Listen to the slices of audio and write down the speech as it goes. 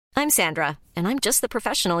I'm Sandra, and I'm just the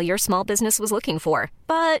professional your small business was looking for.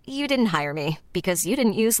 But you didn't hire me because you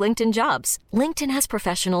didn't use LinkedIn Jobs. LinkedIn has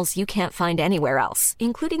professionals you can't find anywhere else,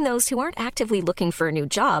 including those who aren't actively looking for a new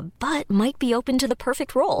job, but might be open to the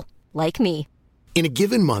perfect role, like me. In a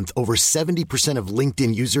given month, over 70% of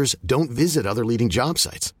LinkedIn users don't visit other leading job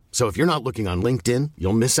sites. So if you're not looking on LinkedIn,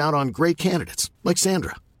 you'll miss out on great candidates like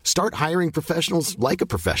Sandra. Start hiring professionals like a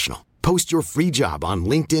professional. Post your free job on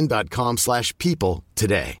linkedin.com/people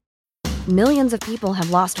today. Millions of people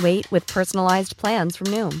have lost weight with personalized plans from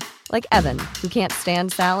Noom. Like Evan, who can't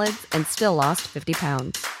stand salads and still lost 50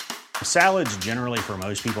 pounds. Salads generally for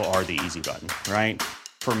most people are the easy button, right?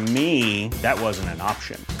 For me, that wasn't an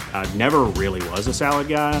option. I never really was a salad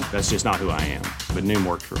guy. That's just not who I am. But Noom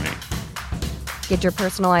worked for me. Get your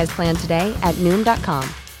personalized plan today at Noom.com.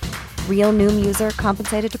 Real Noom user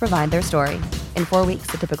compensated to provide their story. In 4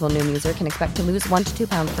 weeks, the typical Noom user can expect to lose 1 to 2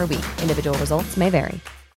 pounds per week. Individual results may vary.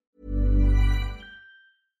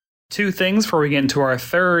 Two things before we get into our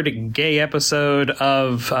third gay episode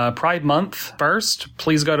of Pride Month. First,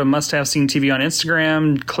 please go to Must Have Seen TV on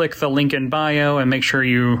Instagram, click the link in bio, and make sure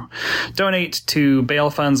you donate to bail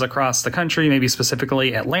funds across the country, maybe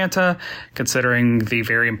specifically Atlanta, considering the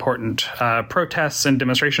very important protests and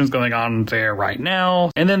demonstrations going on there right now.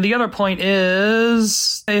 And then the other point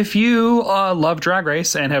is, if you love Drag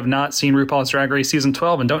Race and have not seen RuPaul's Drag Race Season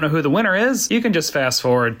 12 and don't know who the winner is, you can just fast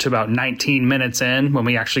forward to about 19 minutes in when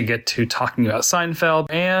we actually get to talking about Seinfeld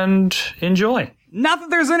and enjoy. Not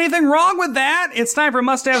that there's anything wrong with that. It's time for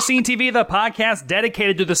Must Have Seen TV, the podcast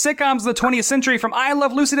dedicated to the sitcoms of the 20th century from I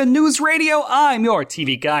Love Lucy to News Radio. I'm your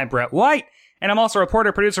TV guy, Brett White, and I'm also a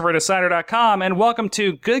reporter producer for Decider.com. And welcome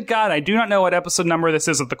to, good God, I do not know what episode number this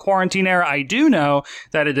is of the quarantine era. I do know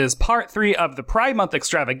that it is part 3 of the Pride Month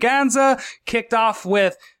extravaganza, kicked off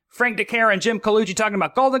with Frank DeCara and Jim Colucci talking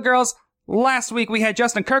about Golden Girls. Last week, we had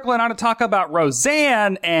Justin Kirkland on to talk about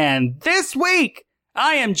Roseanne, and this week,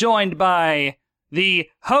 I am joined by the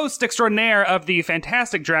host extraordinaire of the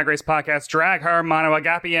fantastic Drag Race podcast, Drag Her, Mano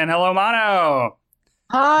Agapian. Hello, Mano.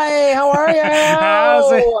 Hi, how are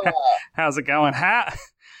you? How's it going?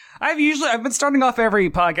 I've been starting off every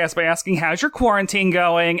podcast by asking, how's your quarantine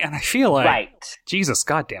going? And I feel like, right. Jesus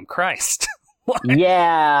goddamn Christ.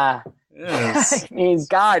 Yeah. Yes. I mean,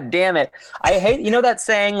 God damn it. I hate, that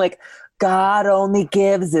saying, like, God only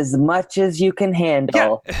gives as much as you can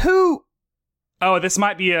handle. Yeah, Oh, this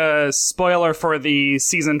might be a spoiler for the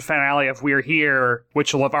season finale of We're Here,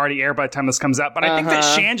 which will have already aired by the time this comes out. But I think that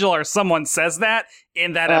Shangela or someone says that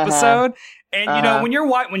in that episode. And, when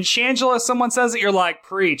when Shangela, someone says it, you're like,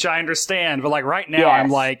 preach, I understand. But, like, right now,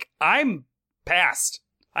 yes. I'm past.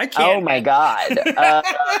 I can't. Oh, my God.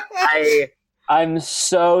 I'm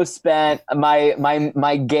so spent.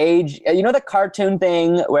 My gauge, the cartoon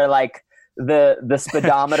thing where, like, the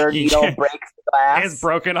speedometer needle breaks the glass. It's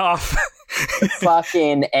broken off.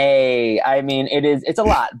 Fucking A. I mean, it's a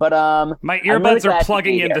lot, but my earbuds are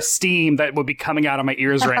plugging into steam that would be coming out of my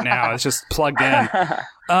ears right now. It's just plugged in.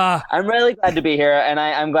 I'm really glad to be here, and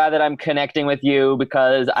I'm glad that I'm connecting with you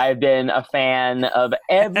because I've been a fan of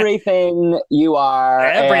everything you are.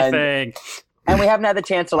 Everything. And we haven't had the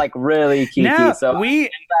chance to, like, really kiki, so I'm glad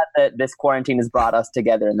that this quarantine has brought us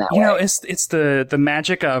together in that way. It's the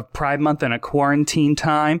magic of Pride Month and a quarantine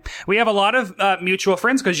time. We have a lot of mutual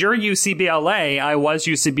friends, because you're UCB LA, I was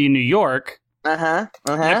UCB New York.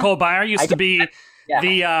 Nicole Byer used to be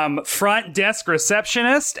the front desk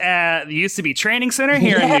receptionist at the UCB Training Center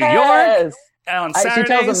here in New York. On Saturdays. She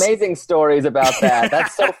tells amazing stories about that.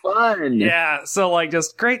 That's so fun. Yeah, so, like,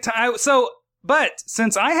 just great time. But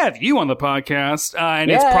since I have you on the podcast,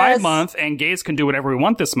 and it's Pride Month, and gays can do whatever we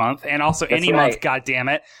want this month, and also any month,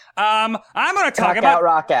 goddammit, I'm going to talk about...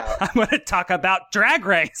 Rock out. I'm going to talk about Drag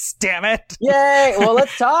Race, damn it. Yay! Well,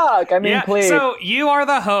 let's talk. I mean, please. So, you are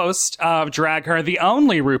the host of Drag Her, the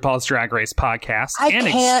only RuPaul's Drag Race podcast in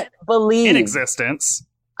existence.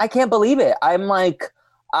 I can't believe it. I'm like...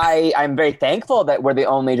 I'm very thankful that we're the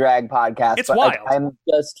only drag podcast. It's wild. I'm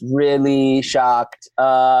just really shocked.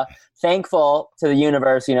 Thankful to the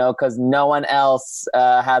universe, because no one else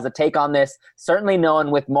has a take on this. Certainly no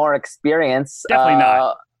one with more experience. Definitely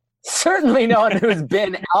not. Certainly no one who's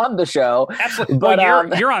been on the show. Absolutely. But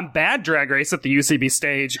you're on Bad Drag Race at the UCB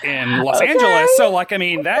stage in Los Angeles. So, like, I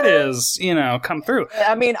mean, that is, come through.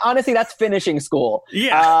 I mean, honestly, that's finishing school.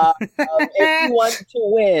 Yeah. If you want to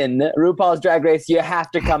win RuPaul's Drag Race, you have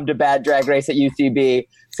to come to Bad Drag Race at UCB.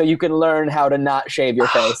 so you can learn how to not shave your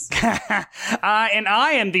face. And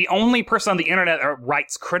I am the only person on the internet that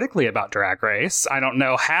writes critically about Drag Race. I don't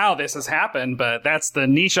know how this has happened, but that's the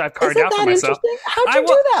niche I've carved out for myself. How'd you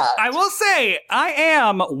do that? I will say, I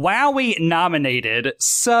am Wowie nominated,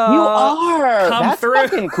 so you are. That's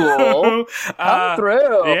fucking cool. Come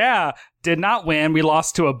through. Yeah. Did not win. We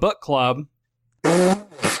lost to a book club.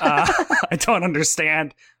 I don't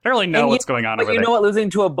understand. I don't really know what's going on over there. You know what losing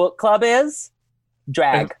to a book club is?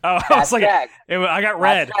 Drag. Oh, I was like, drag. I got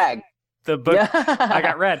red. That's drag. The book, I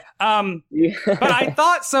got red. But I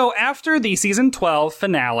thought so after the season 12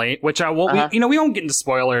 finale, which I will, we won't get into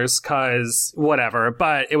spoilers because whatever,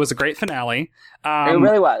 but it was a great finale. It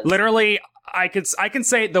really was. Literally, I can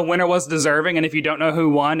say the winner was deserving, and if you don't know who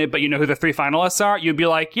won, but you know who the 3 finalists are, you'd be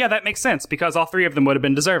like, yeah, that makes sense because all 3 of them would have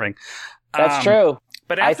been deserving. That's true.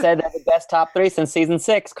 But I said they're the best top 3 since season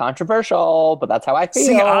 6. Controversial, but that's how I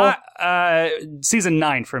feel. See, season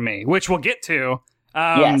 9 for me, which we'll get to.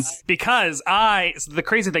 Yes. Because the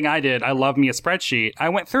crazy thing I did, I love me a spreadsheet. I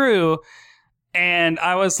went through and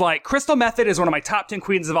I was like, Crystal Method is one of my top 10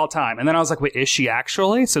 queens of all time. And then I was like, wait, is she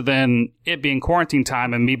actually? So then it being quarantine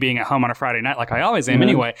time and me being at home on a Friday night, like I always am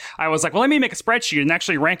anyway, I was like, well, let me make a spreadsheet and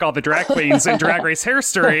actually rank all the drag queens in Drag Race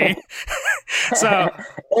history. So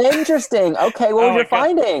interesting. Okay. What were your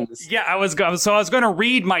findings? Yeah, I was going to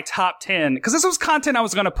read my top 10 because this was content I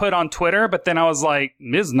was going to put on Twitter, but then I was like,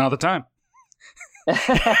 this is not the time.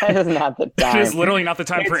 It is not the time. It is literally not the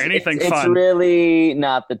time for anything fun. It's really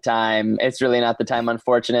not the time. It's really not the time,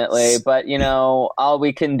 unfortunately. But, all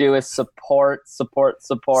we can do is support,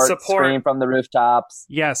 scream from the rooftops.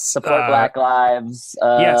 Yes. Support Black Lives.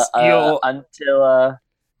 Yes. Until...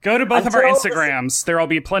 Go to both of our Instagrams. There will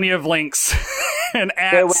be plenty of links and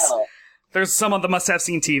ads. There will. There's some on the Must Have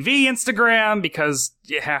Seen TV Instagram because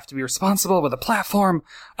you have to be responsible with a platform.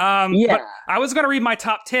 But I was going to read my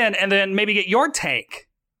top 10 and then maybe get your take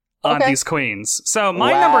on these queens. So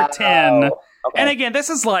my number 10, and again, this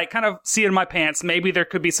is like kind of seat in my pants. Maybe there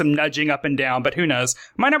could be some nudging up and down, but who knows?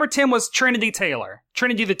 My number 10 was Trinity Taylor,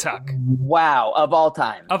 Trinity the Tuck. Wow, of all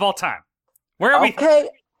time. Of all time. Where are we?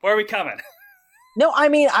 Where are we coming? No, I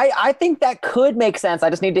mean, I think that could make sense. I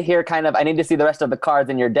just need to hear I need to see the rest of the cards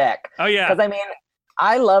in your deck. Oh, yeah. Because, I mean,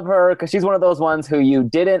 I love her because she's one of those ones who you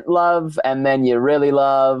didn't love and then you really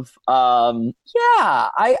love.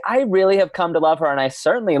 I really have come to love her, and I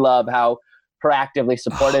certainly love how proactively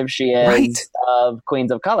supportive she is of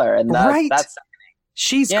Queens of Color. And that's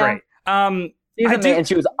she's great. And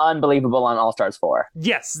she was unbelievable on All Stars 4.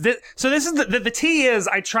 Yes. So this is the tea is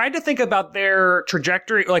I tried to think about their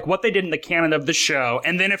trajectory, like what they did in the canon of the show.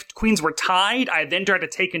 And then if queens were tied, I then tried to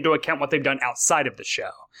take into account what they've done outside of the show.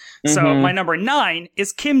 Mm-hmm. So my number 9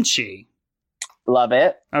 is Kimchi. Love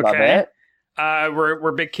it. Okay. Love it.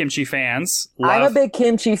 We're big Kimchi fans. I'm a big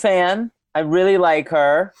Kimchi fan. I really like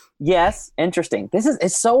her. Yes. Interesting.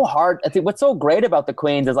 It's so hard. I think what's so great about the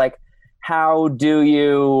queens is like, how do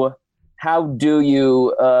you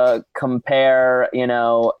compare,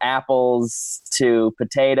 apples to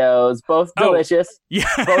potatoes? Both delicious. Yeah.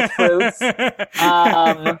 Both fruits.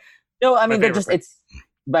 No, I mean, it's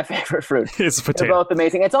my favorite fruit. It's potato. They're both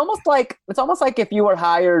amazing. It's almost like if you were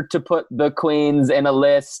hired to put the queens in a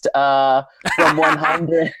list from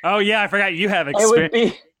 100. Oh yeah, I forgot you have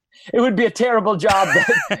experience. It would be a terrible job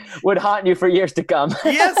that would haunt you for years to come.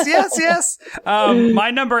 Yes.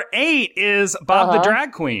 My number 8 is Bob the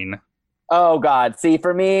Drag Queen. Oh God! See,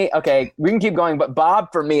 for me, okay, we can keep going, but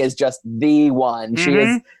Bob for me is just the one.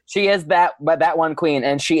 Mm-hmm. She is that one queen,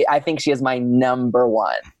 and I think she is my number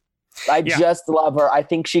one. I just love her. I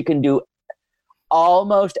think she can do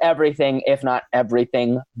almost everything, if not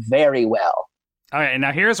everything, very well. All right,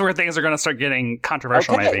 now here's where things are going to start getting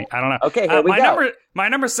controversial. Okay. Maybe I don't know. Okay, here we go. My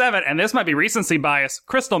number 7, and this might be recency bias.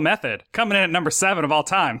 Crystal Method coming in at number 7 of all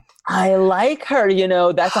time. I like her.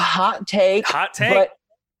 That's a hot take. Hot take.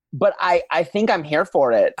 But I think I'm here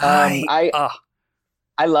for it. I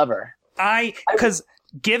love her. Because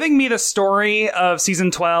giving me the story of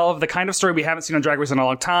season 12, the kind of story we haven't seen on Drag Race in a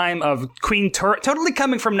long time, of Queen totally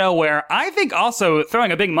coming from nowhere, I think also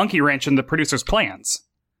throwing a big monkey wrench in the producers' plans,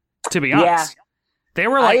 to be honest. Yeah. They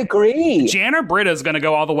were like, I agree. Jana Britta's going to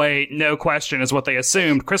go all the way, no question, is what they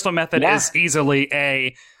assumed. Crystal Method is easily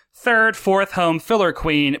a 3rd, 4th home filler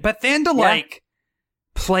queen. But then to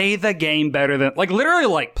play the game better than,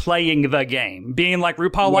 literally playing the game. Being like,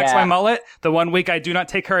 RuPaul likes my mullet. The one week I do not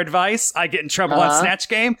take her advice, I get in trouble on Snatch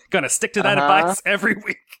Game. Gonna stick to that advice every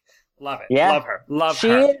week. Love it. Yeah. Love her. Love she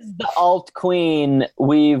her. She is the alt queen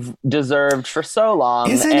we've deserved for so long.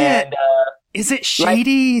 Isn't it? Is it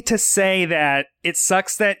shady to say that it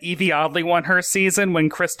sucks that Evie Oddly won her season when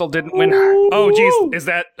Crystal didn't win her? Oh, geez. Is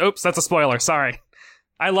that... Oops, that's a spoiler. Sorry.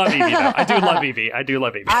 I love Evie, though. I do love Evie.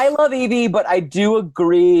 I love Evie, but I do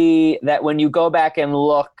agree that when you go back and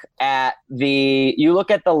look at the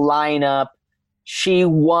lineup, she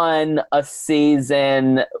won a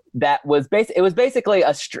season that was basically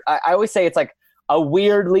I always say it's like a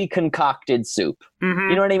weirdly concocted soup. Mm-hmm.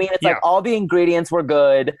 You know what I mean? It's like all the ingredients were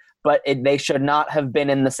good, but they should not have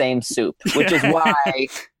been in the same soup, which is why...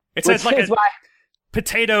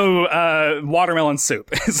 potato watermelon soup.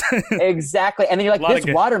 Exactly. And then you're like,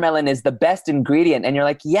 this watermelon is the best ingredient. And you're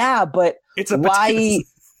like, yeah, but why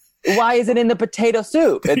is it in the potato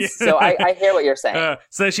soup? So I hear what you're saying.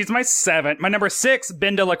 So she's my 7. My number 6,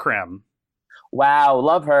 Ben de la Creme. Wow,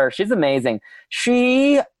 love her. She's amazing.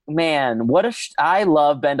 I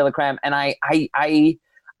love Ben de la Creme. And I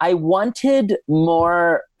wanted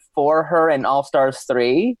more for her in All Stars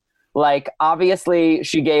 3. Like, obviously,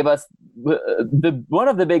 she gave us one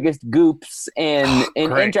of the biggest goops in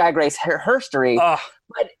Drag Race history,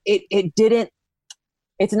 but it didn't.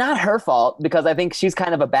 It's not her fault because I think she's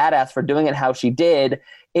kind of a badass for doing it how she did.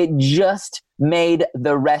 It just made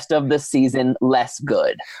the rest of the season less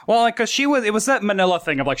good. Well, like, because it was that Manila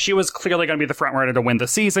thing of like, she was clearly going to be the front runner to win the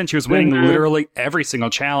season. She was winning literally every single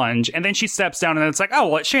challenge. And then she steps down and it's like, oh,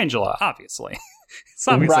 well, it's Shangela, obviously. It's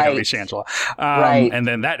obviously going to be Shangela. And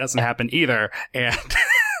then that doesn't happen either.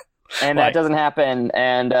 And that doesn't happen.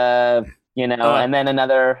 And, and then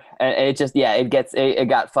another, it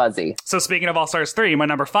got fuzzy. So speaking of All Stars 3, my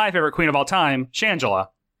number 5 favorite queen of all time, Shangela.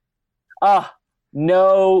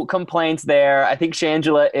 No complaints there. I think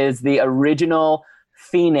Shangela is the original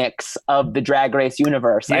phoenix of the Drag Race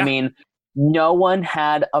universe. Yeah. I mean, no one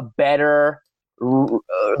had a better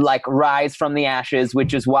rise from the ashes,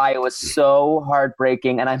 which is why it was so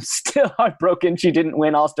heartbreaking, and I'm still heartbroken she didn't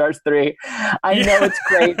win All Stars 3. I know it's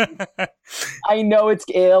great. I know it's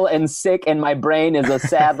ill and sick, and my brain is a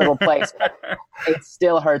sad little place, but it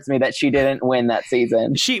still hurts me that she didn't win that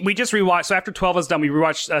season. We just rewatched, so after 12 was done, we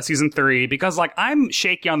rewatched season 3, because I'm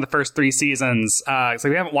shaky on the first 3 seasons, so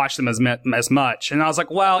we haven't watched them as much, and I was like,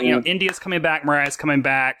 well, India's coming back, Mariah's coming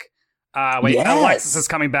back, Alexis is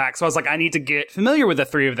coming back. So I was like, I need to get familiar with the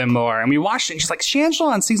 3 of them more. And we watched it. And she's like, Shangela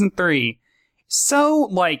on season 3.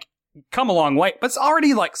 So, come a long way. But it's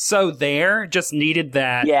already, so there. Just needed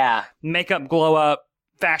that makeup glow up,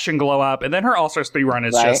 fashion glow up. And then her All-Stars 3 run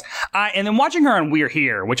is just... and then watching her on We're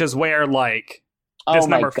Here, which is where, this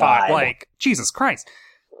number 5. Jesus Christ.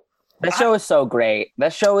 That show is so great.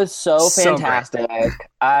 That show is so fantastic.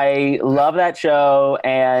 I love that show.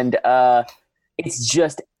 And, it's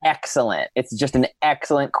just excellent. It's just an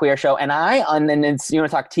excellent queer show. And you want to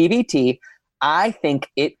talk TVT, I think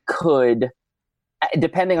it could,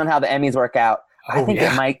 depending on how the Emmys work out, I think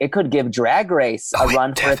it could give Drag Race a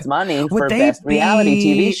run for its money for best reality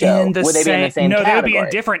TV show. Would they be in the same category? No, they would be in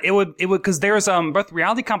different. It would because there's both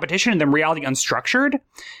reality competition and then reality unstructured.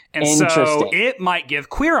 And so it might give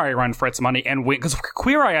Queer Eye a run for its money and win, because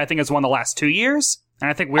Queer Eye, I think, has won the last 2 years. And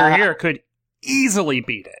I think We're Here could easily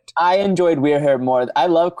beat it. I enjoyed We're Here more. I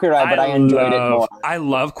love Queer Eye, but I enjoyed it more. I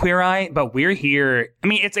love Queer Eye, but We're Here. I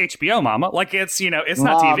mean, it's HBO, mama. It's it's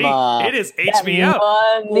not TV. It is HBO.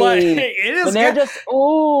 It is.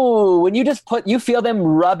 When they're when you feel them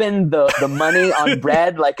rubbing the money on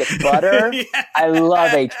bread like it's butter. I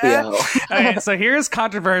love HBO. Okay, so here's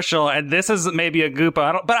controversial, and this is maybe a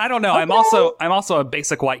goopa, but I don't know. Okay. I'm also a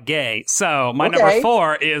basic white gay. So my number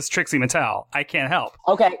 4 is Trixie Mattel. I can't help.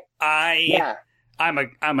 Okay. I'm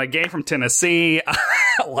a gay from Tennessee. I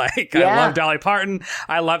love Dolly Parton.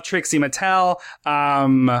 I love Trixie Mattel.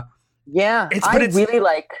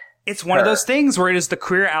 It's one of those things where it is the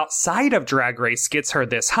career outside of Drag Race gets her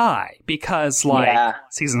this high, because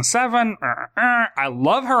season 7, I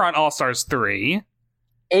love her on All Stars 3.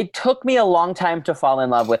 It took me a long time to fall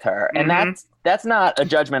in love with her, and that's not a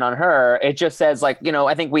judgment on her. It just says I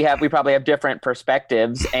think we probably have different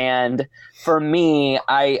perspectives. And for me,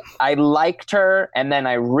 I liked her, and then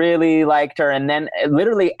I really liked her, and then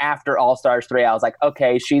literally after All Stars 3, I was like,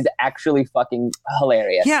 okay, she's actually fucking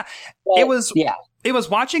hilarious. Yeah, It was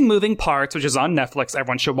watching Moving Parts, which is on Netflix.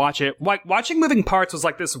 Everyone should watch it. Watching Moving Parts was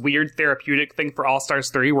this weird therapeutic thing for All Stars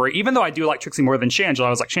 3, where even though I do like Trixie more than Shangela, I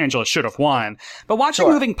was like, Shangela should have won. But watching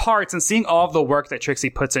Moving Parts and seeing all of the work that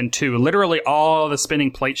Trixie puts into literally all the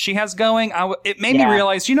spinning plates she has going, it made me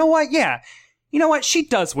realize, you know what? Yeah. You know what? She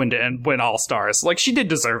does win All Stars. She did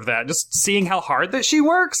deserve that. Just seeing how hard that she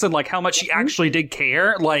works and how much she actually did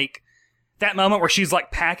care. that moment where she's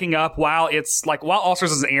like packing up while All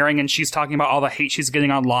Stars is airing and she's talking about all the hate she's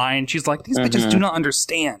getting online. She's like, these bitches do not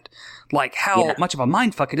understand like how much of a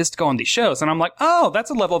mindfuck it is to go on these shows. And I'm like, oh, that's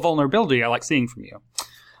a level of vulnerability I like seeing from you.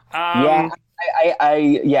 I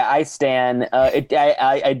stand.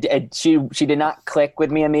 She did not click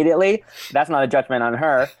with me immediately. That's not a judgment on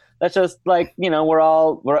her. That's just like, we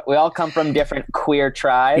all come from different queer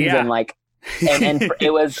tribes and like. and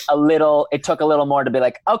it took a little more to be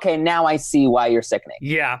like, okay, now I see why you're sickening.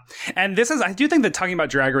 Yeah. And I do think that talking about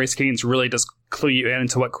Drag Race Queens really does clue you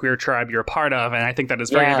into what queer tribe you're a part of. And I think that is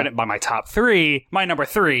very evident by my top 3. My number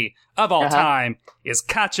 3 of all time is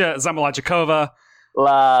Katya Zamolodchikova.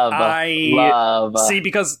 Love. See,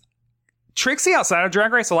 because Trixie outside of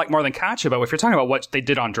Drag Race I like more than Katya, but if you're talking about what they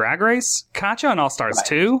did on Drag Race, Katya on All Stars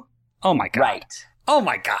 2, oh my God. Right. Oh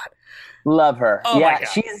my God. Love her. Oh my God.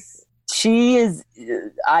 She is.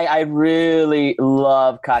 I really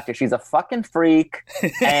love Katya. She's a fucking freak,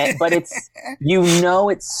 but it's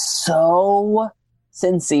it's so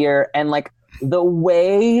sincere, and like the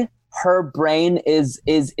way her brain is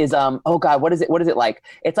oh God, what is it like?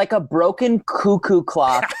 It's like a broken cuckoo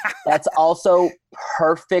clock that's also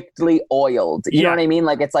perfectly oiled. You know what I mean?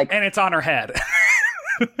 Like it's like, and it's on her head.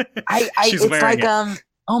 It's like it.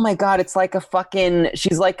 Oh my God, it's like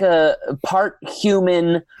she's like a part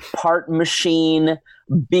human, part machine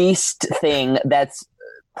beast thing that's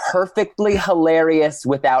perfectly hilarious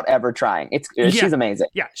without ever trying. She's amazing.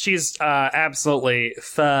 Yeah, she's absolutely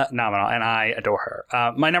phenomenal, and I adore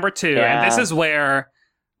her. My number 2, and this is where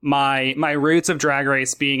my roots of Drag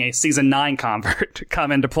Race being a season 9 convert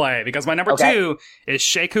come into play, because my number 2 is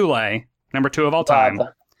Shea Coulee, number 2 of all time.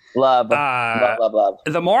 Love.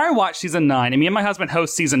 The more I watch season 9, and me and my husband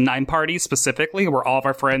host season 9 parties specifically, where all of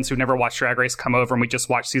our friends who've never watched Drag Race come over and we just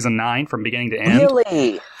watch season 9 from beginning to end.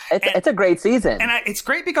 Really? It's a great season. And it's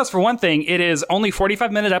great because, for one thing, it is only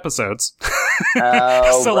 45-minute episodes.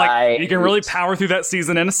 So like you can really power through that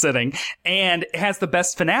season in a sitting. And it has the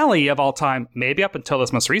best finale of all time, maybe up until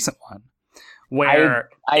this most recent one, where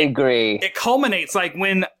I agree. It culminates like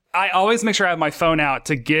when I always make sure I have my phone out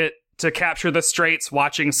to capture the straights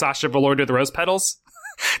watching Sasha Velour do the rose petals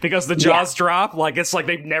because the jaws drop. Like, it's like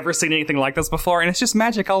they've never seen anything like this before. And it's just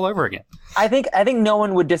magic all over again. I think no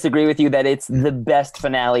one would disagree with you that it's the best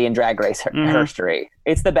finale in Drag Race history.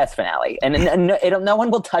 It's the best finale. And no one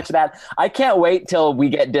will touch that. I can't wait till we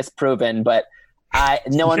get disproven, but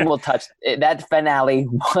no one will touch it. That finale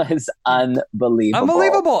was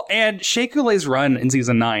unbelievable. And Shea Coulee's run in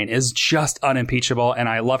season 9 is just unimpeachable, and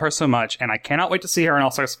I love her so much, and I cannot wait to see her in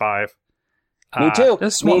All Stars 5. Me too. I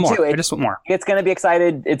just want more. It's going to be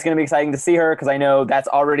exciting to see her, because I know that's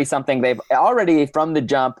already something they've already from the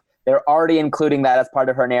jump. They're already including that as part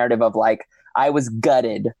of her narrative of like, I was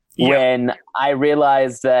gutted when I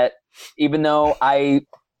realized that even though I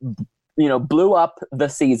blew up the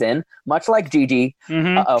season, much like Gigi.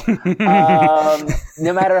 No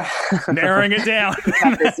matter narrowing it down.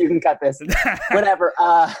 You can cut this. Whatever.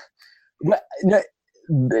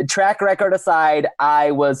 Track record aside,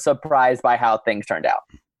 I was surprised by how things turned out.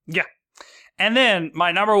 Yeah. And then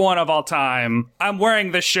my number 1 of all time, I'm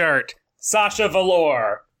wearing the shirt, Sasha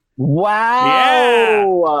Velour. Wow.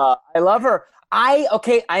 Yeah. I love her.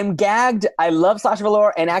 I'm gagged. I love Sasha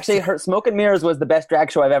Velour, and actually her Smoke and Mirrors was the best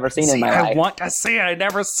drag show I've ever seen in my life. I want to see it. I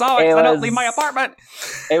never saw it. I don't leave my apartment.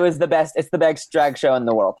 It was the best. It's the best drag show in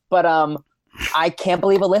the world. But I can't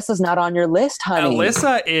believe Alyssa's not on your list, honey.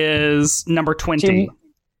 Alyssa is number 20.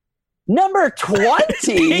 Number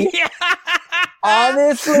 20? Yeah.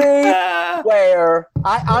 Honestly,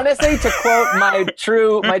 to quote my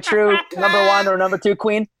true number 1 or number 2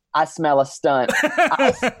 queen, I smell a stunt.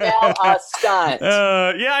 I smell a stunt.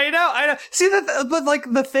 Yeah, I know. See, but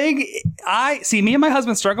like the thing, me and my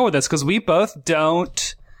husband struggle with this because we both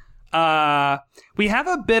don't. We have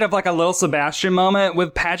a bit of like a Lil Sebastian moment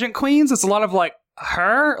with pageant queens. It's a lot of like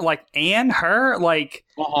her, like her, like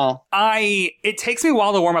it takes me a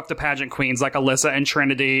while to warm up to pageant queens like Alyssa and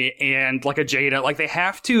Trinity and like a Jada. Like they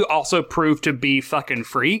have to also prove to be fucking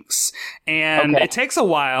freaks, and it takes a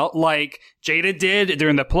while. Like Jada did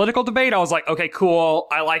during the political debate. I was like, okay, cool.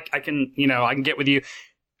 I can get with you.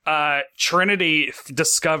 Trinity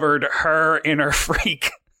discovered her inner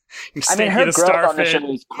freak. Her growth on the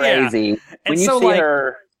show is crazy. Yeah. When you see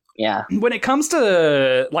her. Yeah. When it comes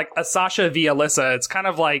to like a Sasha v. Alyssa, it's kind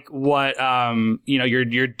of like what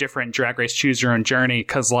your different Drag Race choose your own journey,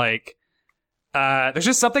 because like there's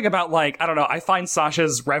just something about like, I don't know, I find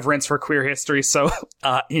Sasha's reverence for queer history so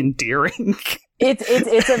endearing.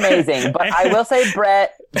 It's amazing. But I will say,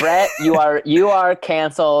 Brett, Brett, you are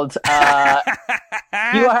canceled.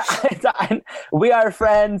 We are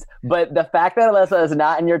friends, but the fact that Alyssa is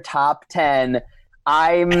not in your top 10,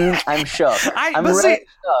 I'm shook. I'm really shook.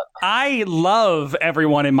 I love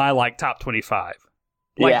everyone in my top 25.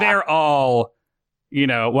 They're all,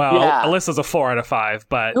 Alyssa's a 4 out of 5,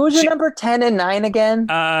 but who's your number 10 and 9 again?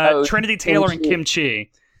 Trinity Taylor and Kim Chi.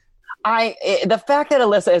 The fact that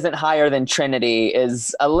Alyssa isn't higher than Trinity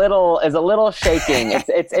is a little shaking.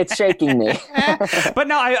 It's shaking me. But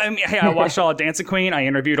no, I watched all of Dancing Queen. I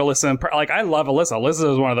interviewed Alyssa. I love Alyssa.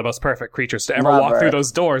 Alyssa is one of the most perfect creatures to ever walk through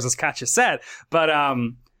those doors, as Katya said. But I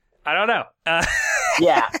don't know.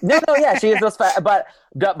 Yeah, yeah, she is those. But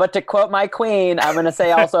to quote my queen, I'm going to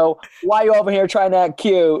say also, why are you over here trying to act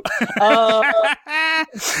cute?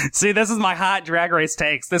 See, this is my hot Drag Race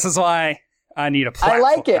takes. This is why I need a platform. I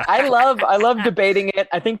like it. I love debating it.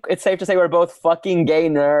 I think it's safe to say we're both fucking gay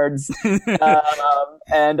nerds. It's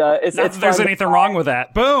not that there's anything wrong with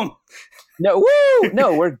that. Boom. No,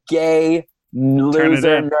 we're gay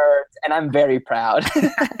loser nerds, and I'm very proud.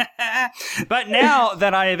 But now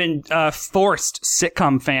that I have been forced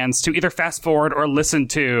sitcom fans to either fast forward or listen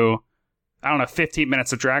to, 15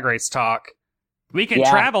 minutes of Drag Race talk, we can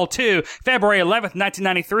travel to February 11th,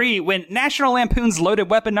 1993, when National Lampoon's Loaded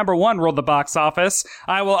Weapon #1 ruled the box office.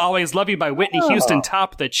 I Will Always Love You by Whitney Houston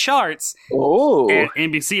topped the charts. Ooh. And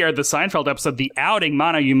NBC aired the Seinfeld episode, The Outing.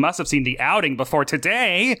 Mono, you must have seen The Outing before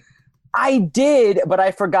today. I did, but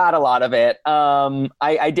I forgot a lot of it.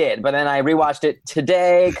 I did, but then I rewatched it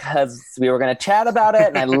today because we were going to chat about it,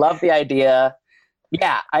 and I love the idea.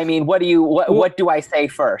 Yeah, I mean, what do I say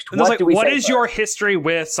first? What is your history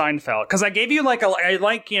with Seinfeld? Because I gave you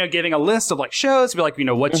giving a list of shows. Be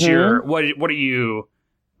what's your what are you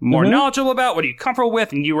more knowledgeable about? What are you comfortable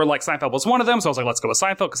with? And you were like, Seinfeld was one of them. So I was like, let's go with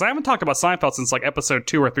Seinfeld, because I haven't talked about Seinfeld since episode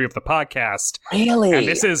 2 or 3 of the podcast. Really? And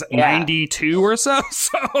this is 92 or so.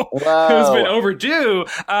 So it's been overdue.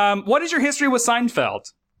 What is your history with Seinfeld?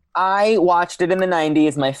 I watched it in the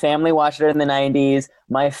 90s. My family watched it in the 90s.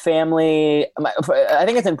 I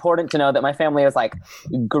think it's important to know that my family is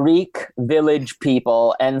Greek village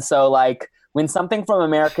people. And so when something from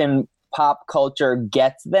American pop culture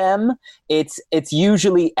gets them, it's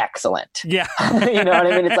usually excellent. Yeah. You know what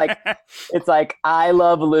I mean? It's like I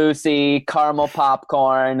Love Lucy, caramel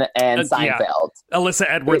popcorn, and Seinfeld. Yeah. Alyssa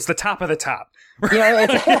Edwards, the top of the top.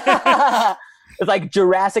 It's like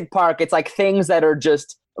Jurassic Park. It's things that are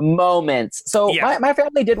just moments. So my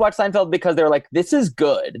family did watch Seinfeld because they were like, this is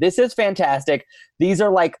good. This is fantastic. These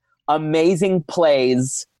are amazing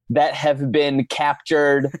plays that have been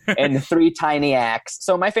captured in 3 tiny acts.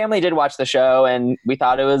 So my family did watch the show, and we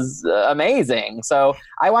thought it was amazing. So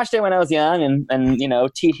I watched it when I was young, and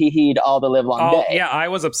tee-hee-heed all the live long day. Yeah, I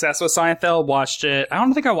was obsessed with Seinfeld, watched it. I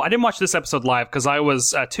didn't watch this episode live because I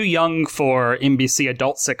was too young for NBC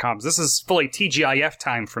adult sitcoms. This is fully TGIF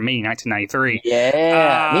time for me, 1993.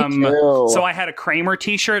 Yeah, me too. So I had a Kramer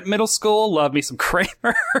t-shirt in middle school. Love me some Kramer.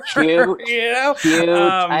 Cute. Cute.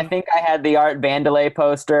 I think I had the Art Vandelay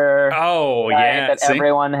poster. Oh, yeah. That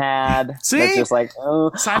everyone had. See? That's just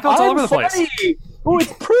Seinfeld's all over the place. Oh,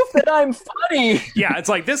 it's proof that I'm funny. Yeah, it's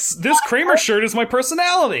this Kramer shirt is my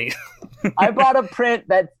personality. I bought a print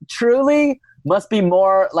that truly must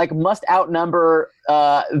outnumber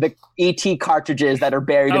the ET cartridges that are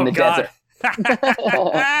buried in the desert.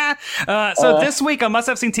 So this week on Must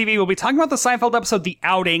Have Seen TV, we'll be talking about the Seinfeld episode, The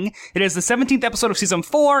Outing. It is the 17th episode of season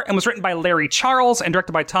 4 and was written by Larry Charles and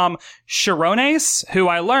directed by Tom Sharones, who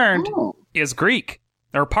I learned is Greek.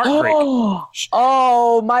 Or part Greek.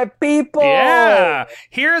 Oh, my people! Yeah!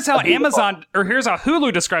 Here's how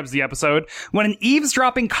Hulu describes the episode. When an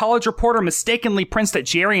eavesdropping college reporter mistakenly prints that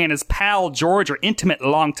Jerry and his pal George are intimate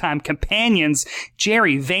longtime companions,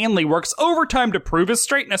 Jerry vainly works overtime to prove his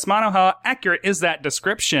straightness. Mono, how accurate is that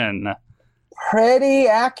description? Pretty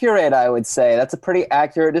accurate, I would say. That's a pretty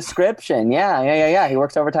accurate description. Yeah. He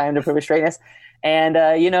works overtime to prove his straightness. And,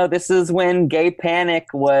 this is when Gay Panic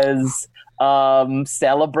was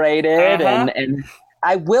celebrated, and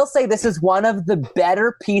I will say this is one of the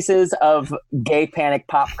better pieces of Gay Panic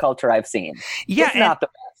pop culture I've seen. Yeah, it's not the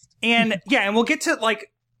best. And we'll get to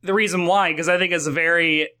the reason why, because I think it's a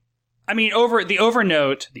very, the overarching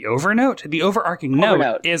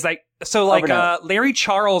note is Larry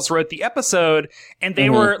Charles wrote the episode, and they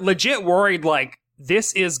were legit worried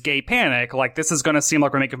this is Gay Panic, this is going to seem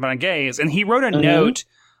like we're making fun of gays, and he wrote a note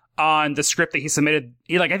on the script that he submitted.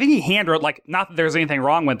 I think he hand wrote, not that there's anything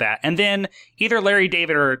wrong with that. And then either Larry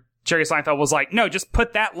David or Jerry Seinfeld was like, no, just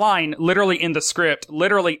put that line literally in the script,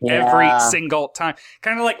 literally every single time.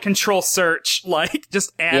 Kind of like control search, like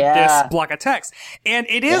just add this block of text. And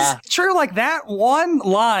it is true, like that one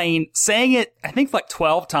line, saying it, I think like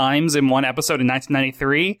 12 times in one episode in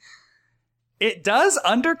 1993, it does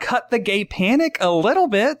undercut the gay panic a little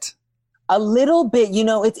bit. A little bit, you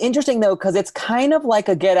know, it's interesting though, because it's kind of like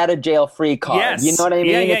a get out of jail free card. Yes. You know what I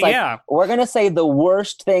mean? It's like, we're going to say the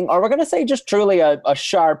worst thing, or we're going to say just truly a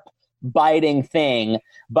sharp, biting thing,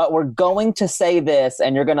 but we're going to say this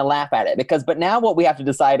and you're going to laugh at it. But now what we have to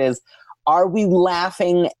decide is, are we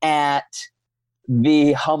laughing at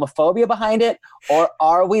the homophobia behind it, or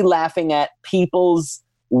are we laughing at people's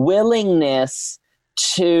willingness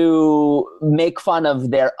to make fun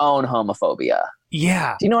of their own homophobia?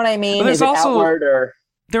 Yeah. Do you know what I mean? Well, is it outward or...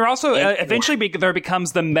 There also, eventually there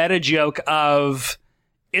becomes the meta joke of,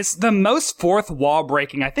 it's the most fourth wall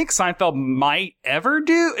breaking I think Seinfeld might ever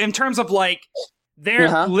do, in terms of like,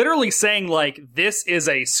 they're literally saying like, this is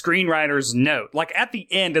a screenwriter's note. Like at the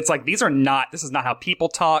end, it's like, this is not how people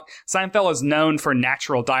talk. Seinfeld is known for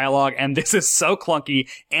natural dialogue, and this is so clunky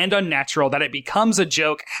and unnatural that it becomes a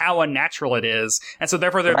joke how unnatural it is. And so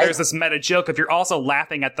therefore there's this meta joke if you're also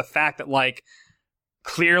laughing at the fact that like,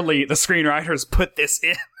 clearly the screenwriters put this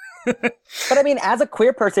in. But I mean, as a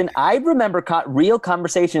queer person, I remember real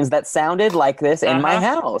conversations that sounded like this in my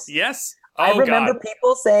house. Yes. I remember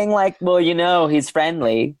people saying like, well, you know, he's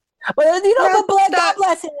friendly. But you know, God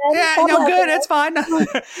bless him. Yeah, no, good. It's fine.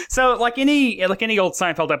 So like any old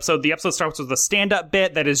Seinfeld episode, the episode starts with a stand-up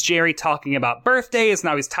bit that is Jerry talking about birthdays.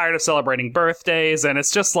 Now he's tired of celebrating birthdays, and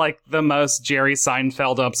it's just like the most Jerry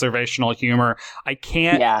Seinfeld observational humor. I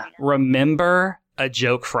can't remember a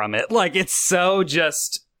joke from it. Like, it's so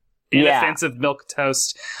just inoffensive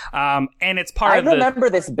milquetoast. And it's part of I remember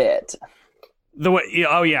this bit. The way,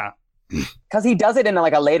 oh yeah. Because he does it in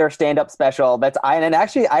like a later stand-up special. I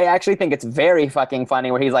actually think it's very fucking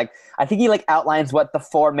funny. Where he's like, I think he like outlines what the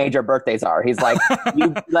 4 major birthdays are. He's like,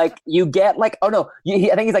 you get like, I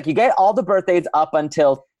think he's like, you get all the birthdays up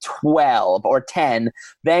until 12 or 10,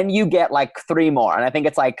 then you get like 3 more, and I think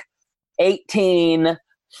it's like 18,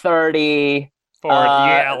 30.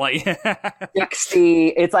 60.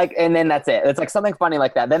 It's like, and then that's it. It's like something funny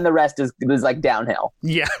like that. Then the rest is like downhill.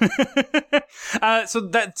 Yeah. So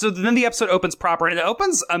then the episode opens proper, and it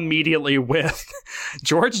opens immediately with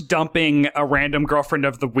George dumping a random girlfriend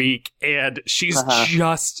of the week, and she's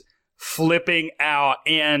just flipping out.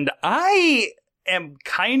 And I am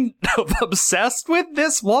kind of obsessed with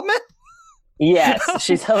this woman. Yes,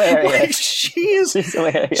 she's hilarious. Like, she's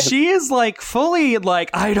hilarious. She is like fully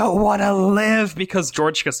like, I don't want to live, because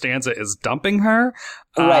George Costanza is dumping her.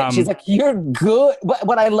 Right. She's like, you're good.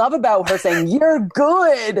 What I love about her saying, you're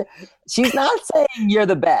good, she's not saying you're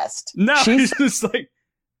the best. No, she's just like,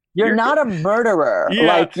 you're not a murderer. Yeah.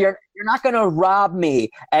 Like, you're not going to rob me.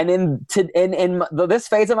 And in this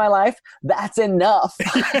phase of my life, that's enough.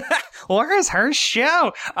 Where's her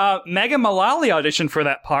show? Megan Mullally auditioned for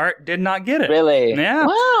that part. Did not get it. Really? Yeah.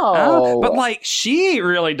 Wow. But like, she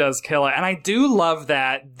really does kill it. And I do love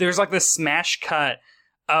that. There's like this smash cut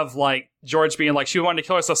of like George being like, she wanted to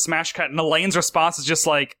kill her, so smash cut. And Elaine's response is just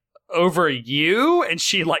like, over you, and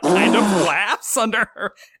she like kind of laughs under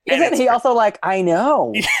her. Isn't he also like, I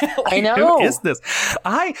know? Yeah, like, I know. Who is this?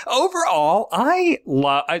 I love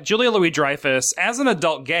Julia Louis-Dreyfus as an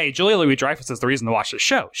adult gay. Julia Louis-Dreyfus is the reason to watch the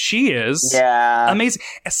show. She is amazing.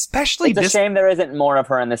 Especially, it's a shame there isn't more of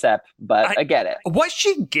her in this ep, but I get it. What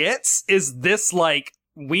she gets is this like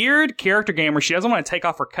weird character game where she doesn't want to take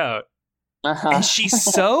off her coat, and she's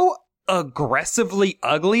so aggressively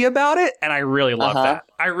ugly about it, and I really love that.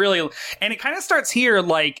 And it kind of starts here,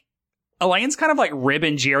 like Elaine's kind of like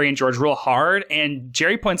ribbing Jerry and George real hard, and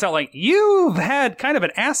Jerry points out like, you've had kind of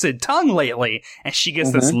an acid tongue lately, and she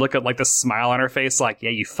gets this look of like the smile on her face like,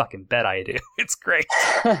 yeah, you fucking bet I do. It's great.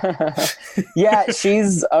 Yeah,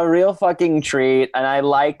 she's a real fucking treat, and I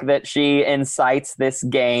like that she incites this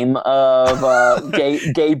game of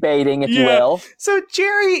gay baiting, if you will. So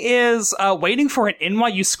Jerry is waiting for an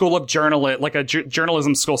NYU School of Journalism, like a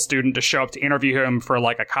journalism school student, to show up to interview him for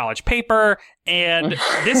like a college paper. And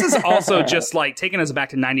this is also just like taking us back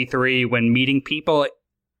to 93, when meeting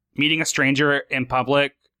a stranger in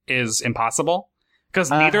public is impossible.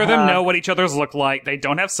 Because neither of them know what each other's look like. They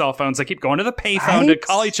don't have cell phones. They keep going to the payphone to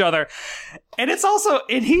call each other. And it's also,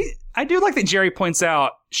 I do like that Jerry points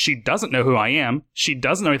out, she doesn't know who I am. She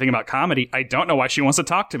doesn't know anything about comedy. I don't know why she wants to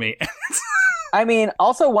talk to me. I mean,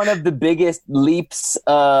 also one of the biggest leaps,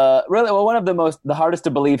 one of the hardest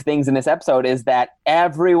to believe things in this episode is that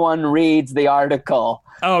everyone reads the article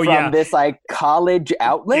from this like college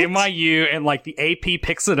outlet. NYU, and like the AP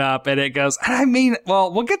picks it up and it goes, I mean,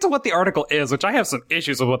 well, we'll get to what the article is, which I have some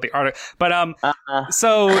issues with what the article, but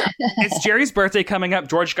so it's Jerry's birthday coming up.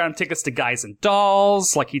 George got him tickets to Guys and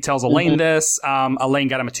Dolls. Like he tells Elaine this. Elaine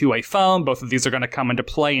got him a two-way phone. Both of these are going to come into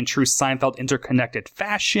play in true Seinfeld interconnected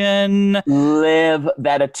fashion. Live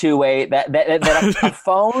that a two-way, that a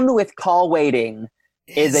phone with call waiting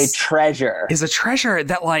is a treasure. Is a treasure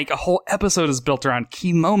that like a whole episode is built around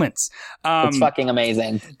key moments. It's fucking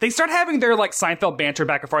amazing. They start having their like Seinfeld banter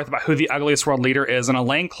back and forth about who the ugliest world leader is, and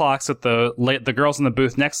Elaine clocks that the girls in the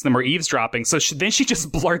booth next to them are eavesdropping. So then she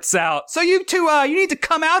just blurts out, "So you two, you need to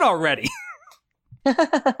come out already."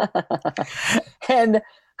 And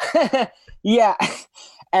yeah.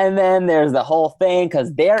 And then there's the whole thing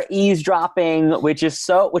because they're eavesdropping, which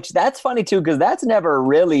that's funny too, because that's never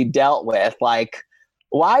really dealt with. Like,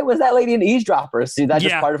 why was that lady an eavesdropper? See, that's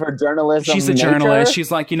just part of her journalism. She's a journalist.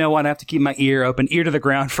 She's like, you know what? I have to keep my ear open, ear to the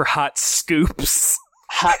ground for hot scoops.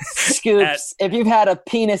 Hot scoops. If you've had a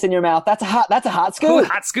penis in your mouth, that's a hot scoop. Ooh,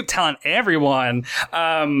 hot scoop telling everyone.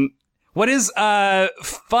 What is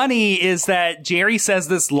funny is that Jerry says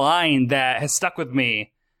this line that has stuck with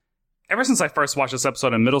me ever since I first watched this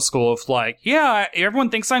episode in middle school of like, yeah, everyone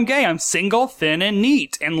thinks I'm gay. I'm single, thin, and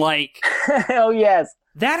neat. And like, oh, yes.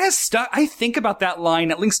 That has stuck. I think about that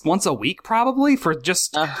line at least once a week, probably, for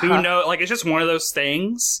just who knows. Like, it's just one of those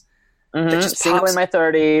things. That just single in my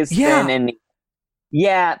 30s. Yeah. Thin and neat.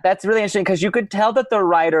 Yeah, that's really interesting because you could tell that the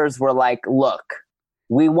writers were like, look,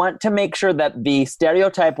 we want to make sure that the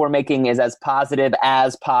stereotype we're making is as positive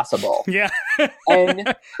as possible. Yeah.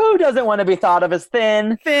 And who doesn't want to be thought of as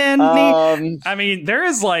thin? Thin, neat. I mean, there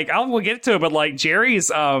is like, we'll get to it, but like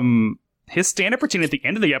Jerry's, his stand-up routine at the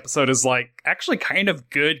end of the episode is like actually kind of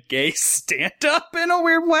good gay stand-up in a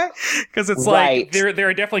weird way. Because it's like, there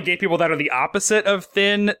are definitely gay people that are the opposite of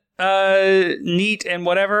thin, neat, and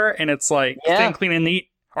whatever. And it's like, thin, clean, and neat.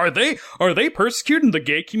 Are they persecuting the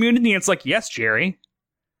gay community? And it's like, yes, Jerry.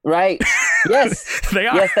 Right. Yes. They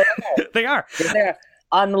are. Yes, they are. Yes, they are.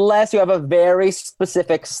 Unless you have a very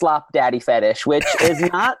specific slop daddy fetish, which is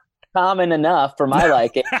not common enough for my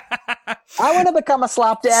liking. I want to become a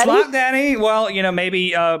slop daddy. Slop daddy? Well, you know,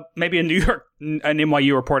 maybe an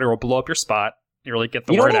NYU reporter will blow up your spot. You really get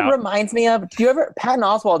the word out. You know what it reminds me of? Patton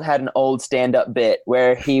Oswalt had an old stand-up bit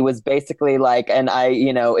where he was basically like, and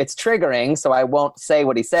it's triggering, so I won't say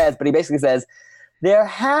what he says, but he basically says, there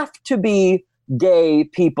have to be gay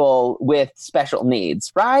people with special needs,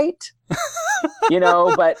 right?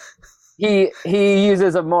 But he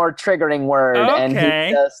uses a more triggering word, and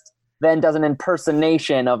he just then does an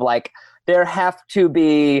impersonation of like, there have to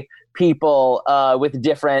be people with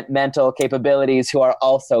different mental capabilities who are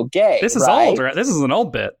also gay. This is old, right? This is an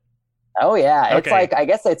old bit. Oh, yeah. It's like, I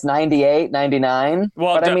guess it's 98, 99.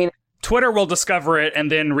 Well, but I mean, Twitter will discover it and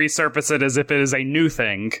then resurface it as if it is a new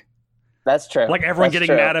thing. That's true. Like everyone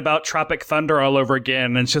getting mad about Tropic Thunder all over again.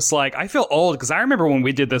 And it's just like, I feel old because I remember when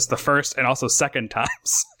we did this the first and also second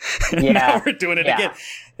times. And now we're doing it again.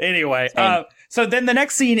 Anyway, so then the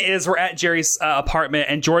next scene is we're at Jerry's apartment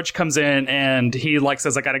and George comes in and he like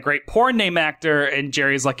says, I got a great porn name actor. And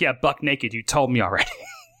Jerry's like, yeah, Buck Naked. You told me already.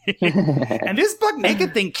 And this Buck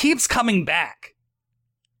Naked thing keeps coming back.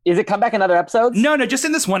 Is it come back in other episodes? No, just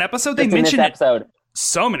in this one episode. They mentioned it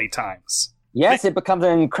so many times. Yes, it becomes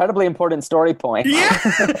an incredibly important story point.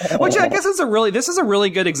 Yeah, which I guess is this is a really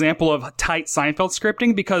good example of tight Seinfeld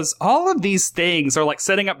scripting because all of these things are like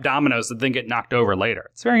setting up dominoes that then get knocked over later.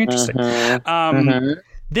 It's very interesting.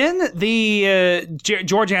 Then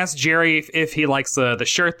George asks Jerry if he likes the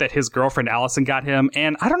shirt that his girlfriend Allison got him,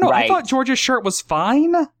 and I don't know. I thought George's shirt was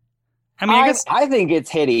fine. I mean, I think it's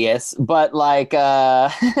hideous, but like,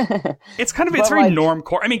 it's kind of it's very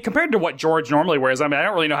normcore. I mean, compared to what George normally wears, I mean, I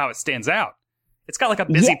don't really know how it stands out. It's got like a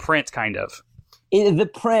busy print, kind of. The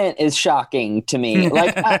print is shocking to me.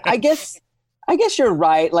 Like, I guess you're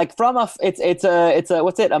right. Like, from it's a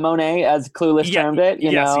what's it? A Monet, as Clueless termed it.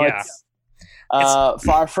 It's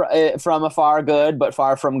far from afar good, but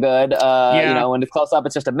far from good. When it's close up,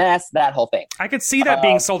 it's just a mess. That whole thing. I could see that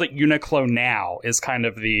being sold at Uniqlo now. Is kind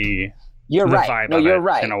of the. You're right. Vibe no, of you're it,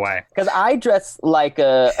 right. In a way, because I dress like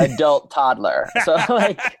a adult toddler, so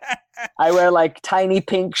like I wear like tiny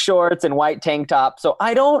pink shorts and white tank top. So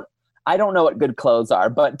I don't know what good clothes are,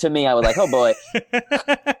 but to me, I was like, oh boy.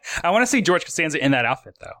 I want to see George Costanza in that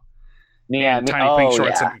outfit, though. Yeah, tiny pink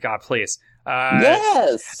shorts. And, God, please.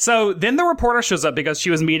 Yes. So then the reporter shows up because she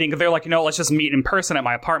was meeting. They're like, let's just meet in person at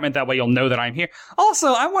my apartment. That way, you'll know that I'm here.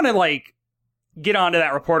 Also, I want to like. get onto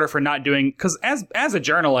that reporter for not doing, because as a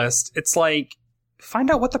journalist, it's like,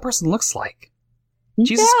 find out what the person looks like.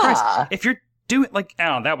 Jesus Christ. If you're doing, like,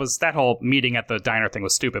 oh, that whole meeting at the diner thing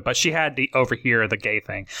was stupid, but she had to overhear the gay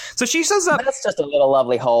thing. So she shows up. That's just a little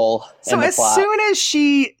lovely hole. So as soon as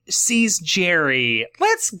she sees Jerry,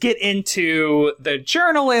 let's get into the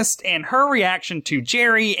journalist and her reaction to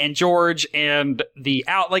Jerry and George and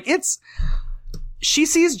she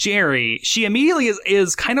sees Jerry, she immediately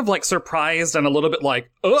is kind of like surprised and a little bit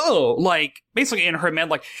like, oh, like basically in her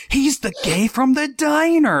mind, like, he's the gay from the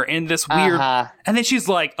diner in this weird, and then she's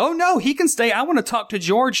like, oh no, he can stay. I want to talk to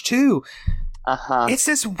George too. It's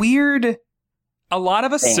this weird, a lot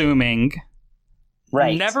of assuming,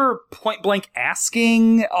 right? Never point blank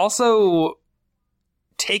asking, also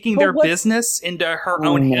taking their business into her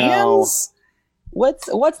own hands. What's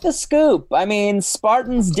the scoop? I mean,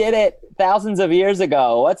 Spartans did it thousands of years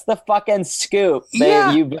ago. What's the fucking scoop?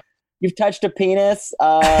 Yeah. You've touched a penis.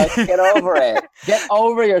 Get over it. Get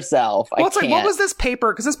over yourself. Well, it's like, what was this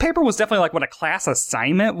paper? Because this paper was definitely like, what, a class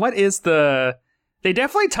assignment? What is the... They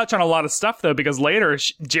definitely touch on a lot of stuff, though, because later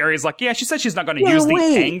Jerry's like, yeah, she said she's not going to use the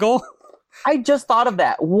angle. I just thought of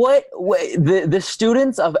that. What the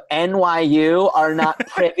students of NYU are not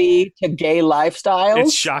privy to gay lifestyles?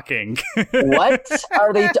 It's shocking. What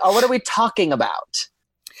are we talking about?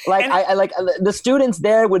 Like, I like the students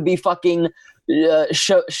there would be fucking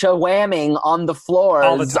shawamming on the floors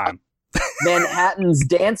all the time. Manhattan's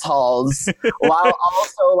dance halls, while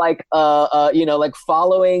also like like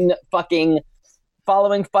following fucking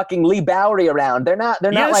Lee Bowery around. They're not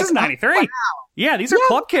this like, is 93. Wow. Yeah, these are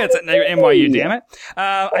club kids at NYU, damn it.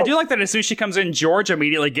 I do like that as soon as she comes in, George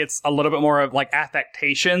immediately gets a little bit more of like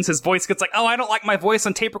affectations. His voice gets like, oh, I don't like my voice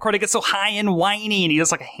on tape recorder. It gets so high and whiny, and he does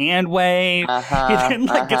like a hand wave. He then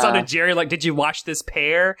gets on to Jerry like, did you watch this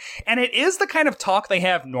pair? And it is the kind of talk they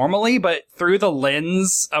have normally, but through the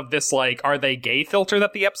lens of this like, are they gay filter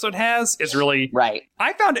that the episode has is really... Right.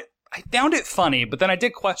 I found it funny, but then I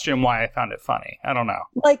did question why I found it funny. I don't know.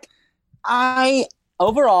 Like,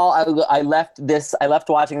 Overall, I left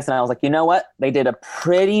watching this and I was like, you know what? They did a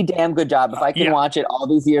pretty damn good job if I can watch it all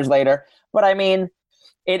these years later. But I mean,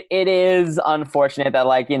 it is unfortunate that,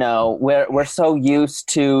 like, we're so used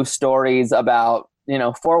to stories about,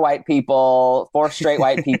 4 white people, 4 straight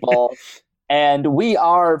white people. And we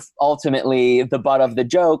are ultimately the butt of the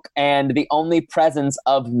joke. And the only presence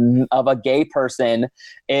of a gay person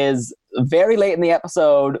is very late in the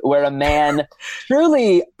episode where a man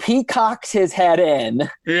truly peacocks his head in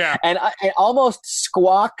and almost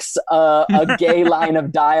squawks a gay line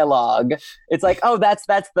of dialogue. It's like, oh, that's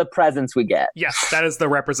the presence we get. Yes, that is the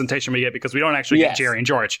representation we get because we don't actually get Jerry and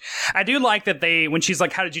George. I do like that when she's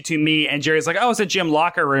like, how did you two meet? And Jerry's like, oh, it's a gym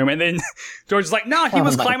locker room. And then George is like, no, he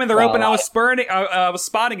was climbing the rope and I was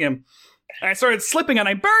spotting him. And I started slipping and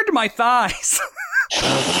I burned my thighs.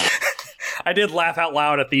 I did laugh out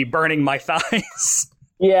loud at the burning my thighs.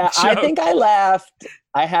 Yeah, joke. I think I laughed.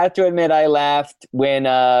 I have to admit I laughed when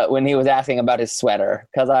he was asking about his sweater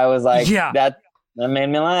because I was like, that made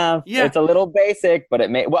me laugh. Yeah. It's a little basic, but it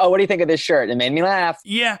made... Well, what do you think of this shirt? It made me laugh.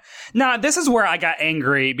 Yeah. No, this is where I got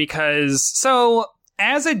angry because... So,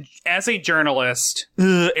 as a journalist,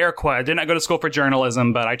 air quote, I did not go to school for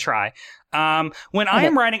journalism, but I try. When I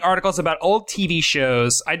am writing articles about old TV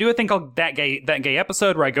shows, I do a thing called That Gay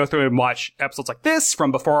Episode where I go through and watch episodes like this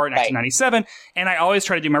from before 1997. And I always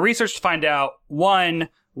try to do my research to find out, 1,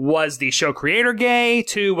 was the show creator gay?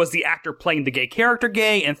 2, was the actor playing the gay character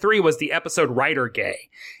gay? And 3, was the episode writer gay?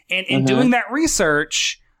 And in doing that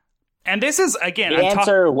research, and this is, again... The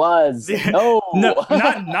answer was no. No,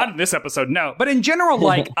 not in this episode, no. But in general,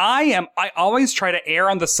 like, I always try to err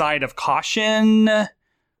on the side of caution...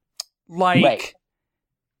 Like,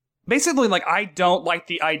 basically, like, I don't like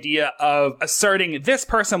the idea of asserting this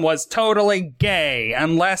person was totally gay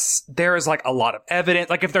unless there is, like, a lot of evidence.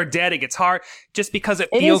 Like, if they're dead, it gets hard just because it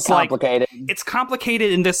feels complicated. Like it's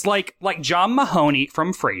complicated in this, like John Mahoney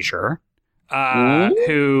from Frasier,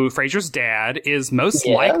 who Frasier's dad is most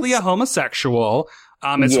likely a homosexual.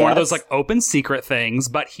 It's one of those like open secret things,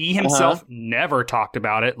 but he himself never talked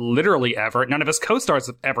about it, literally ever. None of his co-stars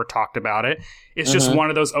have ever talked about it. It's just one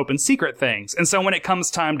of those open secret things. And so when it comes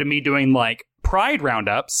time to me doing like Pride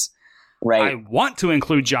roundups, I want to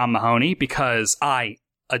include John Mahoney because I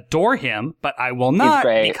adore him, but I will not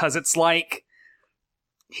because it's like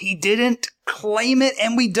he didn't claim it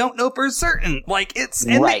and we don't know for certain. Like it's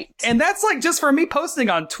and that's like just for me posting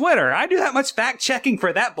on Twitter. I do that much fact checking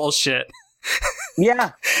for that bullshit.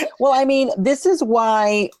 Yeah. Well, I mean, this is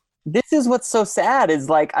what's so sad is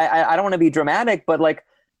like, I don't want to be dramatic, but like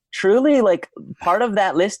truly like part of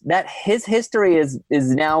that list, that his history is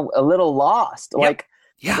now a little lost.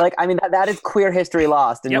 Yep. I mean, that is queer history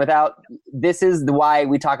lost. And this is why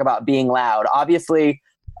we talk about being loud. Obviously,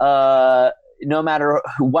 no matter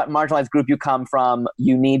what marginalized group you come from,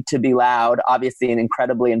 you need to be loud. Obviously, an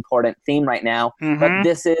incredibly important theme right now. Mm-hmm. But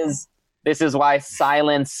this is why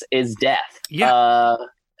silence is death. Yeah.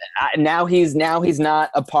 Now he's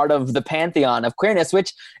not a part of the pantheon of queerness,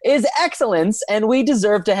 which is excellence, and we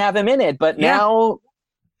deserve to have him in it. But now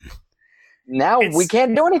we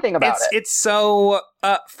can't do anything about it. It's so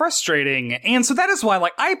frustrating. And so that is why,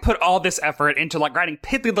 like, I put all this effort into, like, writing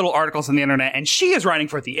pithy little articles on the internet, and she is writing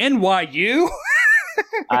for the NYU.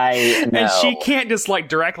 I know. And she can't just, like,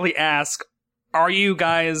 directly ask, are you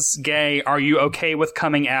guys gay? Are you okay with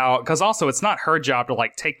coming out? Because also, it's not her job to,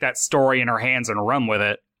 like, take that story in her hands and run with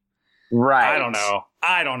it. Right. I don't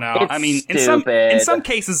know. It's I mean, stupid. in some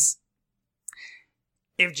cases,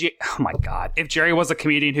 if Jerry was a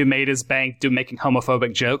comedian who made his bank making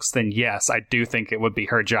homophobic jokes, then yes, I do think it would be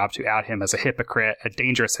her job to out him as a hypocrite, a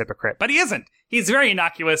dangerous hypocrite. But he isn't. He's very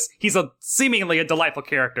innocuous. He's seemingly a delightful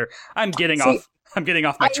character. I'm getting off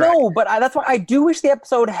my track. I know, but that's why I do wish the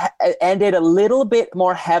episode ended a little bit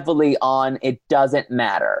more heavily on it doesn't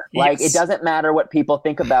matter. Like, it doesn't matter what people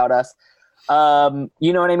think about us.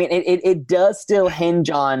 You know what I mean? It does still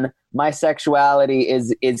hinge on my sexuality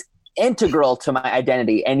is integral to my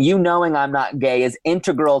identity, and you knowing I'm not gay is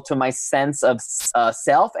integral to my sense of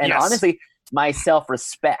self, and honestly, my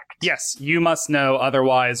self-respect. Yes, you must know,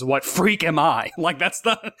 otherwise what freak am I? Like, that's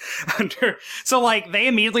the so like they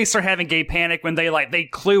immediately start having gay panic when they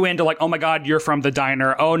clue into like, oh my god, you're from the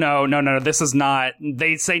diner. Oh no, this is not.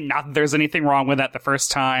 They say not that there's anything wrong with that the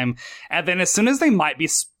first time, and then as soon as they might be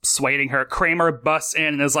swaying her, Kramer busts in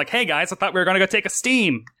and is like, hey guys, I thought we were gonna go take a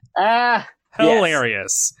steam.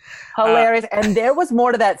 Hilarious. Yes. Hilarious. And there was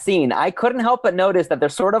more to that scene. I couldn't help but notice that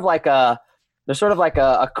there's sort of like a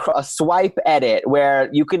swipe edit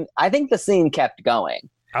where I think the scene kept going.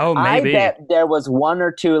 Oh, maybe. I bet there was one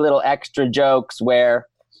or two little extra jokes where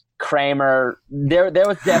Kramer, there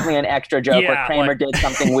was definitely an extra joke where Kramer did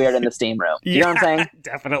something weird in the steam room. You know what I'm saying?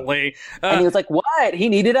 Definitely. And he was like, what? He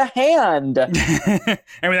needed a hand. I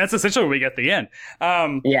mean, that's essentially what we get at the end.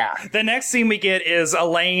 The next scene we get is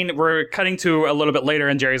Elaine. We're cutting to a little bit later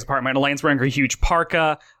in Jerry's apartment. Elaine's wearing her huge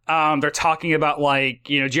parka. They're talking about, like,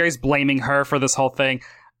 Jerry's blaming her for this whole thing.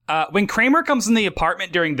 When Kramer comes in the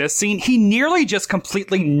apartment during this scene, he nearly just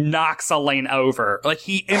completely knocks Elaine over. Like,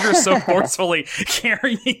 he enters so forcefully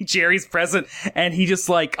carrying Jerry's present, and he just,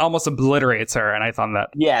 like, almost obliterates her. And I found that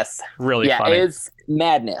really funny. Yeah, it's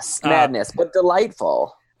madness, but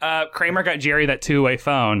delightful. Kramer got Jerry that two-way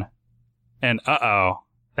phone, and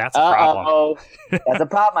that's a problem. That's a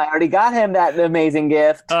problem. I already got him that amazing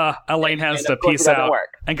gift. Elaine has to peace out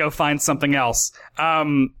and go find something else.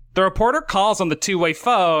 The reporter calls on the two-way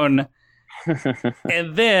phone,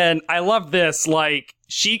 and then, I love this, like,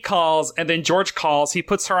 she calls, and then George calls, he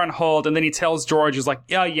puts her on hold, and then he tells George, he's like,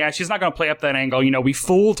 yeah, she's not gonna play up that angle, we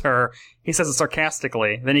fooled her. He says it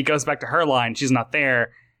sarcastically. Then he goes back to her line, she's not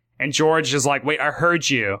there, and George is like, wait, I heard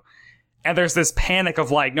you. And there's this panic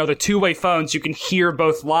of like, no, the two-way phones, you can hear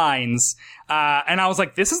both lines. And I was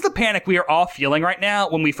like, this is the panic we are all feeling right now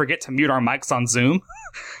when we forget to mute our mics on Zoom.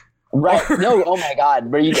 Right. No, oh my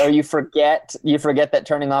God. You forget that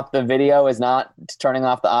turning off the video is not turning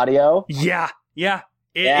off the audio? Yeah.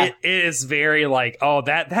 It is very like,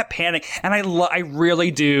 that panic. And I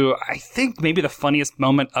really do. I think maybe the funniest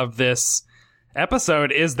moment of this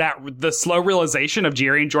episode is that the slow realization of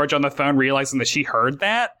Jerry and George on the phone realizing that she heard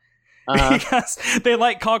that. Because they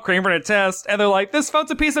call Kramer to test, and they're like, this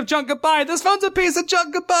phone's a piece of junk, goodbye. This phone's a piece of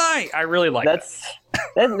junk, goodbye. I really like that.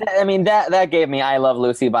 I mean, that gave me I Love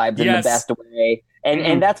Lucy vibes in the best way.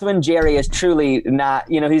 And that's when Jerry is truly not,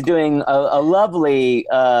 he's doing a lovely,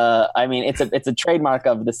 I mean, it's a trademark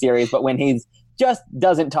of the series, but when he's just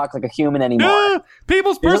doesn't talk like a human anymore.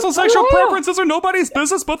 People's personal sexual preferences are nobody's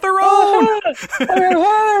business but their own.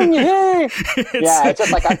 It's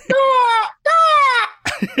just like a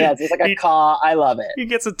yeah, it's like a caw. I love it. He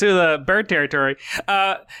gets into the bird territory.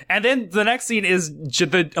 And then the next scene is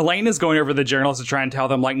Elaine is going over the journalist to try and tell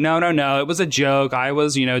them, like, no, it was a joke. I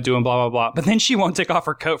was, doing blah, blah, blah. But then she won't take off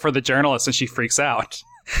her coat for the journalist and she freaks out.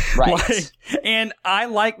 Right. And I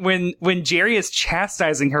like when Jerry is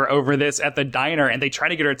chastising her over this at the diner and they try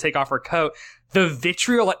to get her to take off her coat, the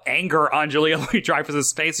vitriol and anger on Julia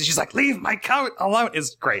Louis-Dreyfus's face, and she's like, leave my coat alone,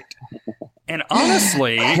 is great. And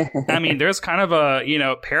honestly, I mean, there's kind of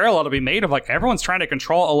a, parallel to be made of, like, everyone's trying to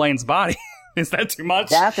control Elaine's body. Is that too much?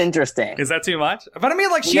 That's interesting. Is that too much? But I mean,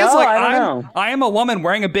 like, I am a woman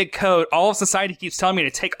wearing a big coat. All of society keeps telling me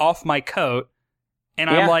to take off my coat. And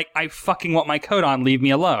I'm like, I fucking want my coat on. Leave me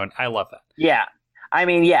alone. I love that. Yeah. I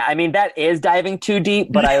mean, that is diving too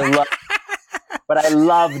deep, but I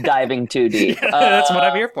love diving too deep. That's what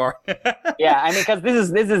I'm here for. Yeah, I mean, because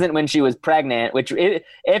this isn't when she was pregnant. Which,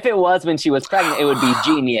 if it was when she was pregnant, it would be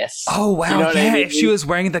genius. Oh wow! You know what I mean? If she was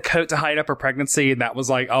wearing the coat to hide up her pregnancy, that was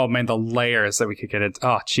like, oh man, the layers that we could get into.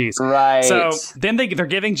 Oh jeez. Right. So then they're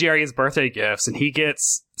giving Jerry his birthday gifts, and he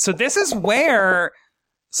gets. So this is where.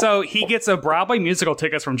 So he gets a Broadway musical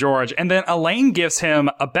tickets from George, and then Elaine gives him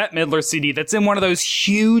a Bette Midler CD that's in one of those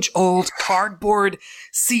huge old cardboard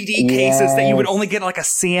CD cases that you would only get like a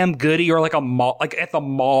Sam Goody or like a mall, like at the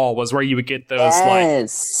mall was where you would get those.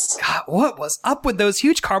 Yes. Like, God, what was up with those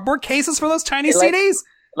huge cardboard cases for those tiny CDs?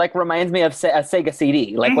 Like reminds me of a Sega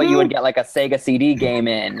CD, like what you would get like a Sega CD game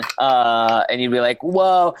in, and you'd be like,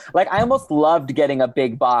 "Whoa!" Like I almost loved getting a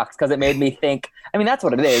big box because it made me think. I mean, that's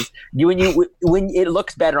what it is. When it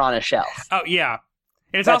looks better on a shelf. Oh yeah,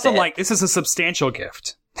 and it's also like this is a substantial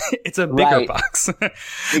gift. It's a bigger box.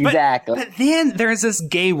 Exactly. But then there's this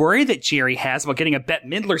gay worry that Jerry has about getting a Bette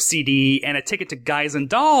Midler CD and a ticket to Guys and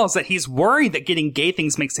Dolls, that he's worried that getting gay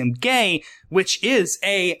things makes him gay, which is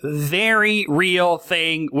a very real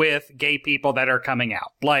thing with gay people that are coming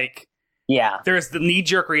out. Like, yeah, there's the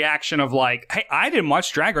knee-jerk reaction of like, hey, I didn't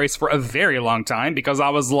watch Drag Race for a very long time because I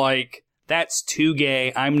was like, that's too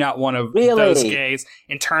gay. I'm not one of those gays.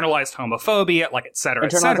 Internalized homophobia, like, et cetera,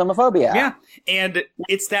 et cetera. Internalized homophobia. Yeah. And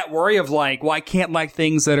it's that worry of like, well, I can't like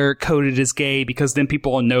things that are coded as gay because then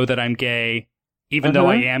people will know that I'm gay, even though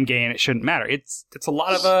I am gay, and it shouldn't matter. It's a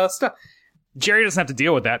lot of stuff. Jerry doesn't have to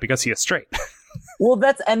deal with that because he is straight. Well,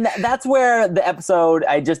 that's where the episode,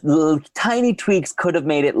 little tiny tweaks could have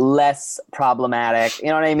made it less problematic. You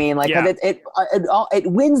know what I mean? Like, cause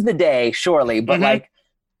it wins the day, surely, but like,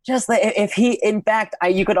 just like if he, in fact,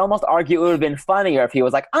 you could almost argue it would have been funnier if he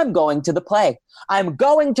was like, I'm going to the play. I'm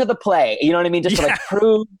going to the play. You know what I mean? Just to like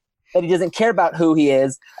prove that he doesn't care about who he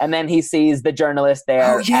is. And then he sees the journalist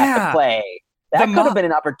there at the play. That could have been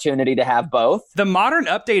an opportunity to have both. The modern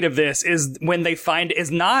update of this is when they find is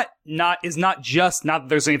not just that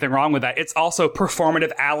there's anything wrong with that. It's also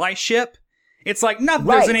performative allyship. It's like, not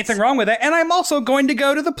that there's anything wrong with it. And I'm also going to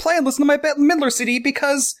go to the play and listen to my Bette Midler CD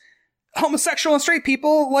because homosexual and straight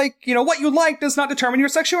people, like, you know, what you like does not determine your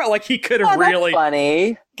sexuality. Like, he could have really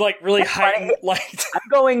funny. Like, really heightened, like... I'm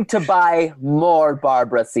going to buy more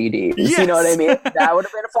Barbara CDs. Yes. You know what I mean? That would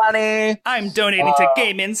have been funny. I'm donating to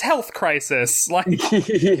Gay Men's Health Crisis. Like,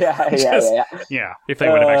 yeah, if they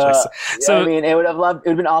would have actually... So, I mean, it would have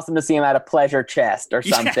been awesome to see him at a Pleasure Chest or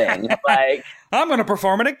something. Yeah. Like, I'm going to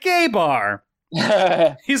perform at a gay bar.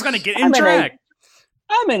 He's going to get in drag.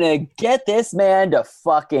 I'm gonna get this man to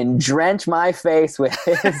fucking drench my face with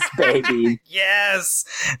his baby. Yes,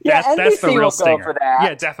 that's the real stinger. For that.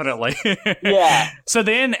 Yeah, definitely. Yeah. So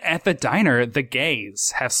then at the diner, the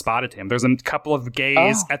gays have spotted him. There's a couple of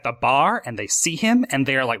gays at the bar, and they see him, and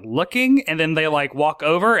they're like looking, and then they like walk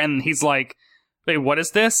over, and he's like, "Wait, what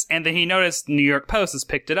is this?" And then he noticed New York Post has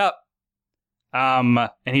picked it up. And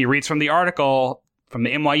he reads from the article. From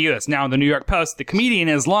the NYU, it's now in the New York Post. The comedian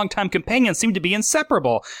and his longtime companion seem to be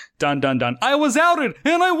inseparable. Dun, dun, dun. I was outed,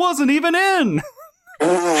 and I wasn't even in.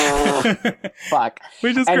 Fuck.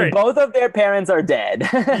 Which is and great. Both of their parents are dead.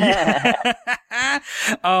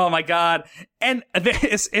 Oh, my God. And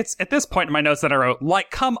it's at this point in my notes that I wrote,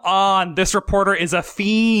 like, come on, this reporter is a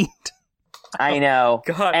fiend. I know.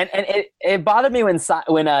 God. And it bothered me when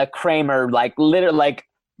Kramer, like, literally, like,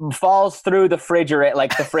 falls through the fridge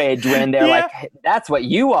when they're like, that's what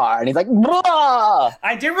you are, and he's like, blah!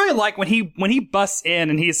 I did really like when he busts in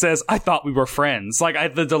and he says, I thought we were friends.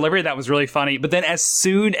 Like, the delivery of that was really funny. But then as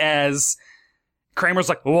soon as Kramer's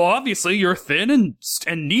like, well, obviously you're thin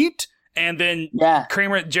and neat, and then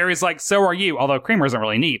Jerry's like, so are you. Although Kramer isn't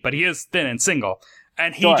really neat, but he is thin and single,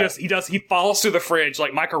 and he falls through the fridge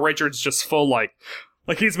like Michael Richards, just full like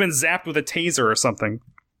he's been zapped with a taser or something.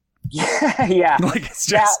 Yeah. Like, it's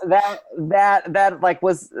just that like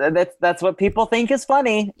was that's what people think is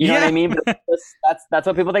funny. You know what I mean? But that's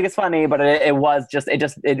what people think is funny. But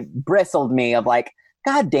it bristled me of like,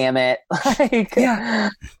 God damn it! Like,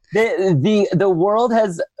 the world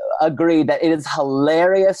has agreed that it is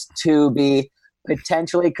hilarious to be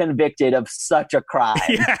potentially convicted of such a crime.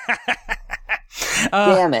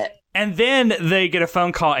 Damn it. And then they get a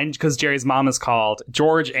phone call, and because Jerry's mom is called,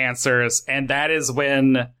 George answers, and that is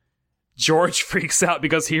when George freaks out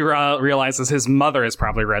because he realizes his mother has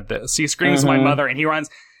probably read this. He screams, my mother, and he runs.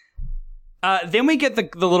 Then we get the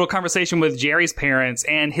little conversation with Jerry's parents,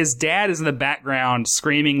 and his dad is in the background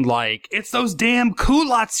screaming like, "It's those damn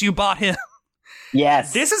culottes you bought him."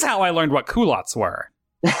 Yes. This is how I learned what culottes were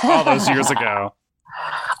all those years ago.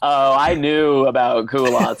 Oh, I knew about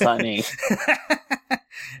culottes, honey.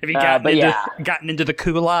 Have you gotten into the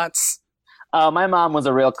culottes? Oh, my mom was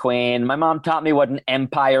a real queen. My mom taught me what an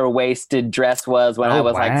empire waisted dress was when I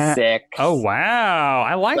was like 6. Oh, wow.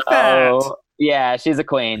 I like that. Yeah, she's a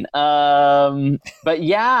queen. But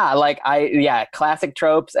yeah, classic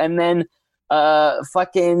tropes. And then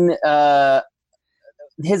the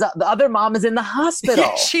other mom is in the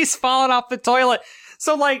hospital. She's fallen off the toilet.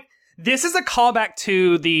 So like, this is a callback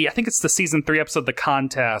to I think it's the season 3 episode, The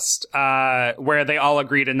Contest, where they all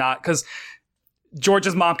agree to not, because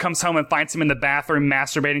George's mom comes home and finds him in the bathroom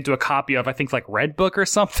masturbating to a copy of, I think, like Red Book or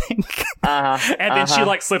something. And then she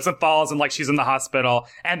like slips and falls and like she's in the hospital.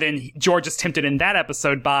 And then George is tempted in that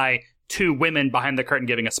episode by 2 women behind the curtain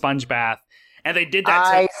giving a sponge bath. And they did that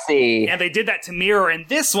I see. And they did that to Mirror in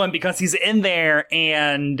this one because he's in there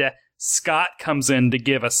and Scott comes in to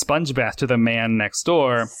give a sponge bath to the man next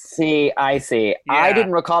door. I see. Yeah. I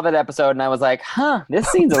didn't recall that episode, and I was like, this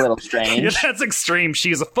seems a little strange. Yeah, that's extreme.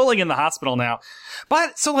 She's fully in the hospital now.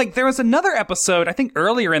 But, so, like, there was another episode, I think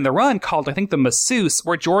earlier in the run, called, I think, The Masseuse,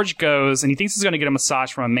 where George goes and he thinks he's going to get a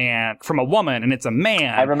massage from a woman, and it's a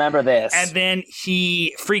man. I remember this. And then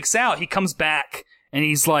he freaks out. He comes back, and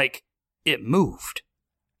he's like, "It moved."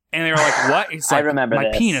 And they were like, "What?" He's like, I remember my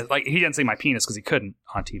this. penis. Like, he didn't say my penis because he couldn't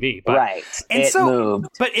on TV. But, right. And it moved.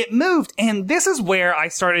 But it moved. And this is where I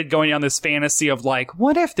started going on this fantasy of like,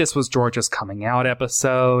 what if this was George's coming out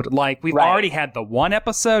episode? Like, we've already had the 1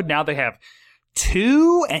 episode. Now they have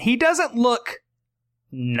 2. And he doesn't look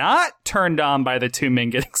not turned on by the 2 men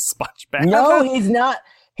getting sponge bath. No, he's not.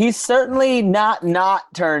 He's certainly not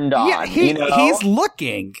turned on. Yeah, he's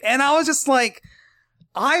looking. And I was just like,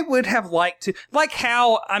 I would have liked to, like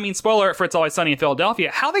how, I mean, spoiler alert for It's Always Sunny in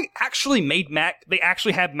Philadelphia, how they actually made Matt, they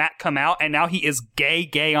actually had Matt come out and now he is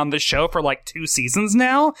gay on the show for like 2 seasons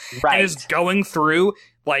now. Right. And is going through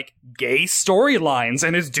like gay storylines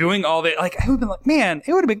and is doing all that. Like, I would have been like, man,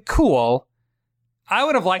 it would have been cool. I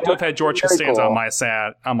would have liked to have had George Costanza cool. on my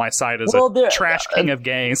side as a trash king of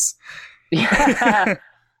gays. Yeah.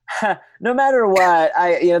 No matter what,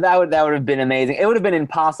 that would have been amazing. It would have been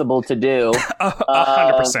impossible to do.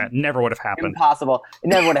 100%. Never would have happened. Impossible. It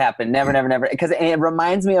never would have happened. Never. Because it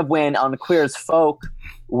reminds me of when on Queer as Folk,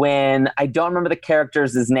 when I don't remember the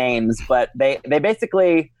characters' names, but they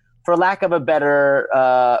basically, for lack of a better,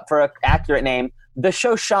 for an accurate name, the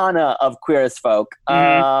Shoshana of Queer as Folk.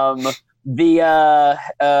 Mm-hmm.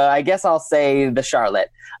 I guess I'll say the Charlotte.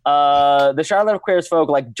 The Charlotte of Queer as Folk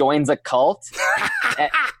like joins a cult.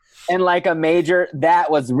 And like a major,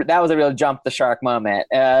 that was a real jump the shark moment.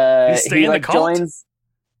 He in the cult?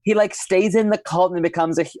 He like stays in the cult and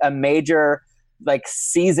becomes a major like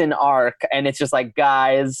season arc, and it's just like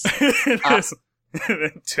guys, Too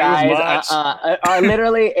guys, much.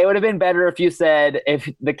 Literally, it would have been better if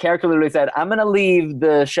the character literally said, "I'm gonna leave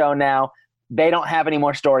the show now. They don't have any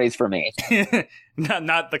more stories for me."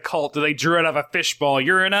 Not the cult. They drew it out of a fishbowl.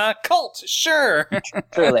 You're in a cult, sure.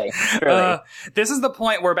 Truly. This is the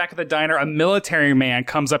point where back at the diner, a military man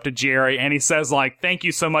comes up to Jerry and he says, like, "Thank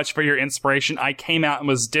you so much for your inspiration. I came out and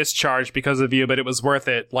was discharged because of you, but it was worth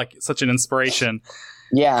it. Like, such an inspiration."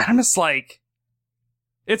 Yeah. And I'm just like,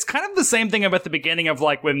 it's kind of the same thing about the beginning of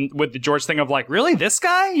like with the George thing of like, really, this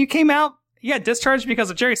guy? You came out? Yeah, discharged because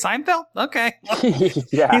of Jerry Seinfeld? Okay.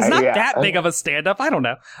 Yeah, he's not that big of a stand-up. I don't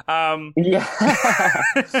know. Yeah.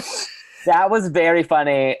 That was very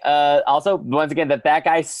funny. Also, once again, that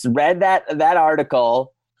guy read that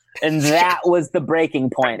article, and that was the breaking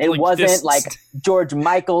point. It wasn't like George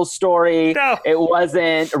Michael's story. No. It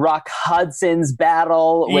wasn't Rock Hudson's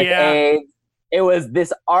battle with AIDS. It was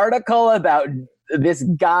this article about this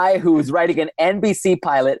guy who's writing an NBC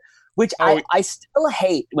pilot, which I still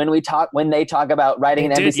hate when they talk about writing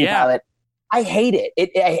an NBC pilot. I hate it.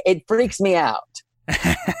 It freaks me out.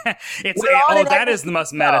 That is the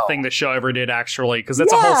most meta thing the show ever did, actually, because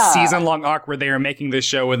it's a whole season-long arc where they are making this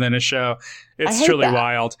show within a show. It's truly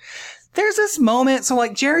wild. There's this moment, so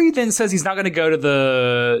like Jerry then says he's not going to go to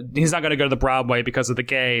the Broadway because of the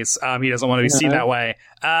gays. He doesn't want to be seen that way.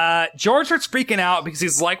 George starts freaking out because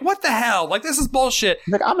he's like, "What the hell? Like, this is bullshit."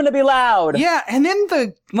 He's like, "I'm going to be loud." Yeah, and then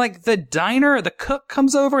the diner, the cook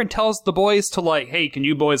comes over and tells the boys to like, "Hey, can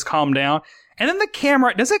you boys calm down?" And then the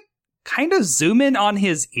camera, does it kind of zoom in on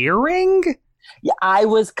his earring? Yeah, I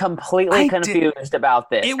was completely confused about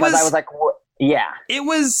this because I was like, Yeah. It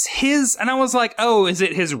was his, and I was like, oh, is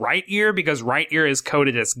it his right ear? Because right ear is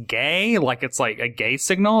coded as gay, like it's like a gay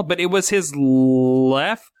signal, but it was his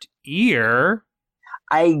left ear.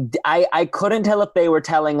 I couldn't tell if they were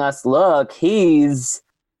telling us, look, he's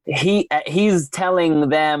telling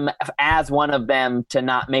them as one of them to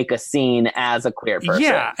not make a scene as a queer person.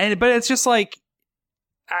 Yeah, but it's just like,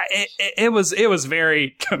 it was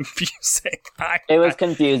very confusing. It was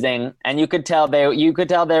confusing, and you could tell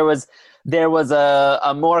there was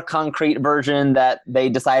a more concrete version that they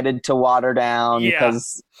decided to water down. Yeah.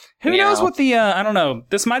 Because who knows what the I don't know.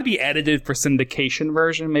 This might be edited for syndication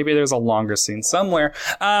version. Maybe there's a longer scene somewhere.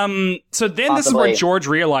 So then Possibly. This is where George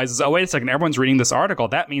realizes, oh wait a second, everyone's reading this article.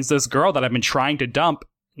 That means this girl that I've been trying to dump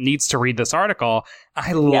needs to read this article.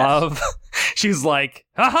 I love. Yes. She's like,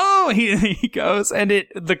 oh, he goes, and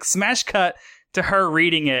the smash cut to her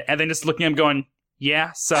reading it, and then just looking at him going,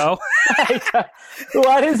 yeah, so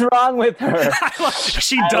what is wrong with her?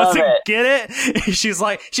 She doesn't get it. She's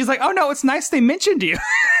like, oh no, it's nice they mentioned you.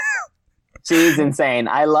 She's insane.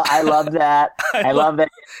 I love that. I love that.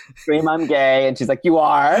 Scream, I'm gay, and she's like, you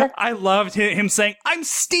are. I loved him saying, I'm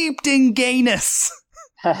steeped in gayness.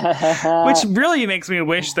 Which really makes me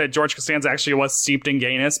wish that George Costanza actually was steeped in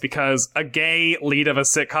gayness, because a gay lead of a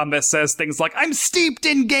sitcom that says things like, I'm steeped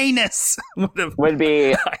in gayness would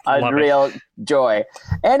be a real joy.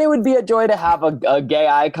 And it would be a joy to have a gay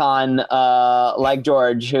icon like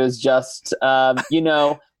George, who's just,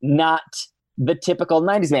 not the typical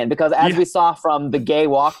 90s man. Because as we saw from the gay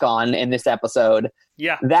walk-on in this episode,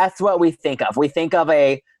 that's what we think of. We think of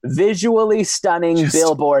a visually stunning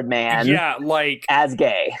billboard man, like as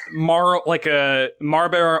gay, like a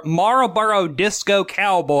Marlboro disco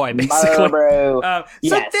cowboy, basically. So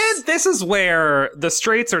then this is where the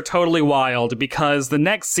straights are totally wild, because the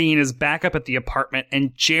next scene is back up at the apartment,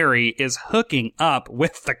 and Jerry is hooking up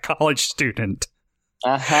with the college student.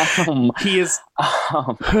 He is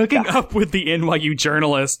hooking up with the NYU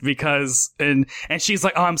journalist because, and she's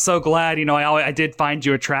like, oh, I'm so glad, I did find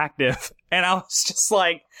you attractive. And I was just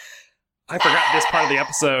like, I forgot this part of the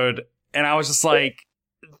episode, and I was just like,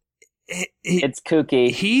 it's kooky.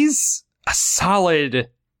 He's a solid,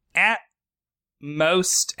 at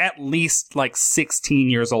least like 16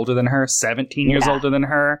 years older than her, 17 years older than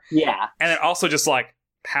her. Yeah. And then also just like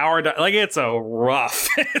it's rough.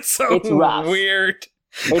 It's rough. Weird.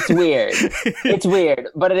 It's weird. It's weird.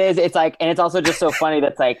 But it's like, and it's also just so funny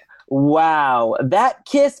that's like, wow, that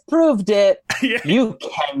kiss proved it. Yeah. You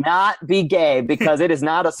cannot be gay because it is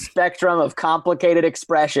not a spectrum of complicated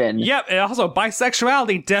expression. Yep, and also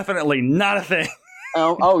bisexuality, definitely not a thing.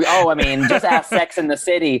 I mean, just ask Sex in the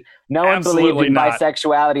City. No one believed in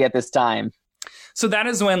bisexuality at this time. So that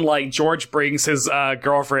is when, like, George brings his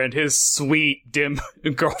girlfriend, his sweet, dim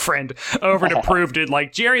girlfriend, over to prove it.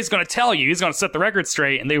 Like, Jerry's going to tell you. He's going to set the record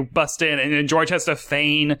straight. And they bust in. And then George has to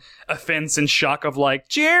feign offense and shock of, like,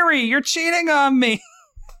 Jerry, you're cheating on me.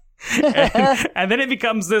 and then it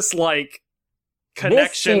becomes this, like,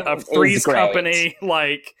 connection of Three's Company.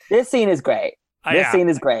 Like, this scene is great. This scene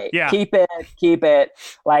is great. Yeah. Keep it.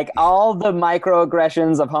 Like, all the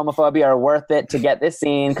microaggressions of homophobia are worth it to get this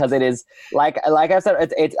scene, because it is, like I said,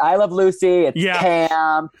 it's I Love Lucy, it's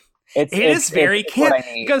camp. It is very camp,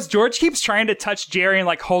 because George keeps trying to touch Jerry and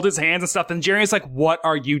like hold his hands and stuff, and Jerry's like, "What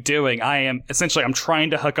are you doing?" I'm trying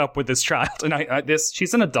to hook up with this child, and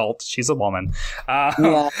she's an adult, she's a woman.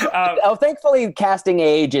 Thankfully, casting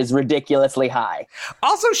age is ridiculously high.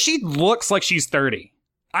 Also, she looks like she's 30.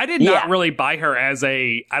 I did not really buy her as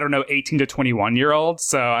a, 18 to 21 year old.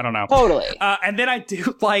 So I don't know. Totally. And then I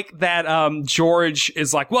do like that George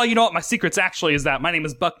is like, well, you know what? My secret's actually is that my name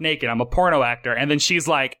is Buck Naked. I'm a porno actor. And then she's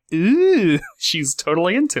like, ooh, she's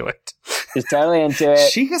totally into it. She's totally into it.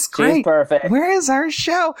 She is great. She's perfect. Where is our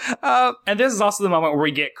show? And this is also the moment where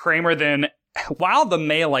we get Kramer then, while the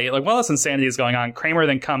melee, like while this insanity is going on, Kramer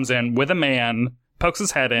then comes in with a man, pokes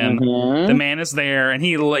his head in. Mm-hmm. The man is there, and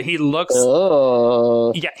he looks.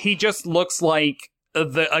 Oh. Yeah, he just looks like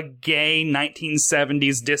a gay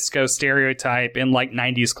 1970s disco stereotype in like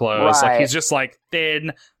 90s clothes. Right. Like he's just like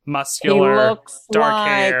thin, muscular, dark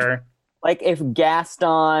hair. Like if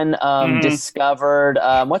Gaston discovered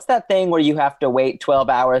what's that thing where you have to wait 12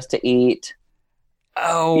 hours to eat?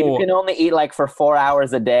 Oh, you can only eat like for 4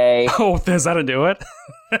 hours a day. Oh, is that to do it?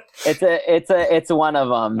 It's one of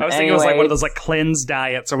them. I was thinking it was like one of those like cleanse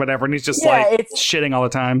diets or whatever, and he's just it's shitting all the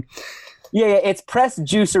time. Yeah, it's press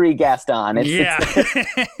juicery Gaston.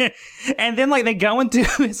 And then like they go into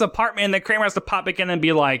his apartment, and then Kramer has to pop back in and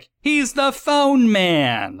be like, "He's the phone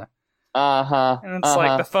man." And it's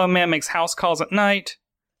like the phone man makes house calls at night.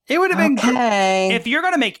 It would have been okay. If you're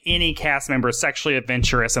going to make any cast member sexually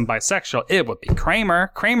adventurous and bisexual, it would be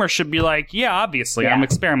Kramer. Kramer should be like, yeah, obviously, I'm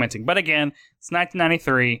experimenting. But again, it's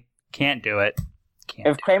 1993. Can't do it.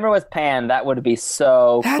 If Kramer was Pan, that would be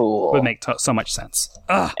so cool. Would make so much sense.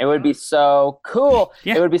 Ugh. It would be so cool.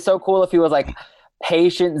 Yeah. It would be so cool if he was like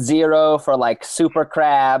patient zero for like super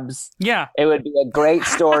crabs. Yeah. It would be a great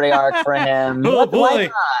story arc for him. Oh, boy. Why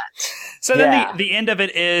not? So then the end of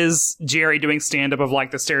it is Jerry doing stand-up of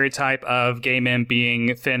like the stereotype of gay men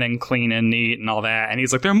being thin and clean and neat and all that. And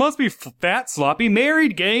he's like, there must be fat, sloppy,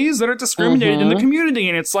 married gays that are discriminated in the community.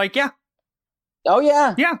 And it's like, yeah. Oh,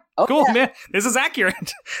 yeah. Yeah. Oh, cool, yeah. man. This is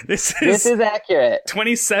accurate. This is accurate.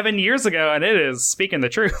 27 years ago, and it is speaking the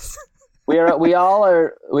truth. we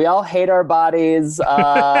all hate our bodies,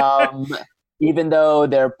 even though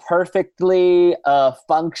they're perfectly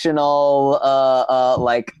functional,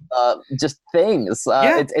 just things.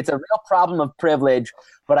 It's a real problem of privilege,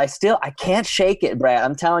 but I can't shake it, Brad.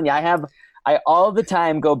 I'm telling you, I all the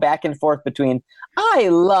time go back and forth between I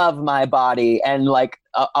love my body and like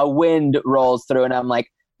a wind rolls through and I'm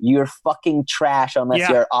like, you're fucking trash unless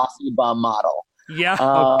you're an Aussie bum model. Yeah.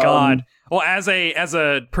 Oh God. Well, as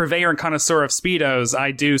a purveyor and connoisseur of Speedos,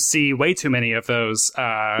 I do see way too many of those.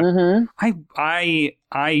 I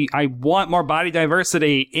want more body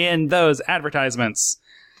diversity in those advertisements.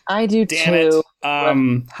 I do Damn too.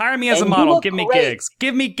 It. Hire me as a model. Give me gigs.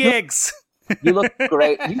 Give me gigs. You look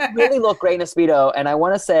great. You really look great in a Speedo, and I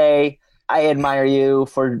want to say I admire you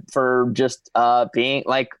for just being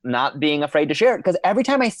like not being afraid to share it. Because every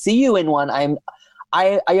time I see you in one,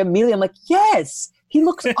 I immediately I'm like, yes, he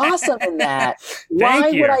looks awesome in that.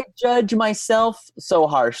 Why would I judge myself so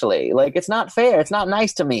harshly? Like, it's not fair. It's not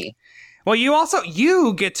nice to me. Well,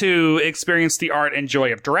 you get to experience the art and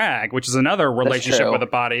joy of drag, which is another relationship with a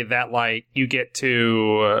body that like you get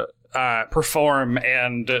to perform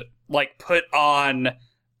and like put on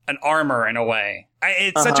an armor in a way.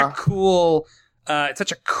 It's such a cool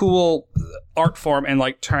art form and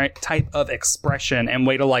like type of expression and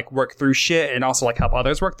way to like work through shit and also like help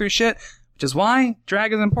others work through shit, which is why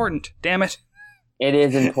drag is important. Damn it. It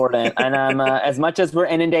is important. And I'm as much as we're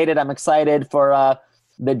inundated, I'm excited for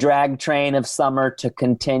the drag train of summer to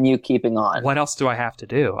continue keeping on. What else do I have to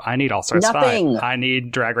do? I need All Stars 5. I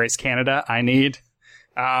need Drag Race Canada. I need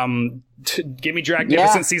give me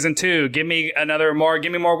Dragnificent Season 2. Give me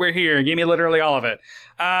more We're Here. Give me literally all of it.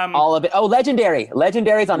 All of it. Oh, Legendary.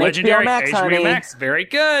 Legendary's on HBO Max, honey. HBO Max. Very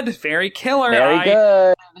good. Very killer. Very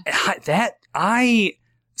good.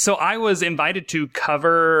 So I was invited to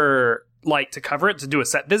cover it, to do a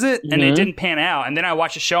set visit, and it didn't pan out. And then I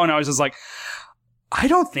watched the show and I was just like, I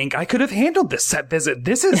don't think I could have handled this set visit.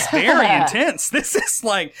 This is very intense. This is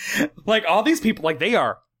like all these people, like they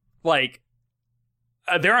are like,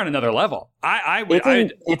 they're on another level.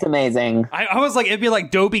 It's amazing. I was like, it'd be like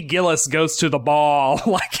Dobie Gillis goes to the ball.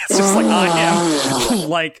 Like, it's just like, I am.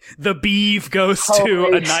 Like, the Beeve goes to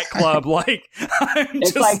a nightclub. Like, I'm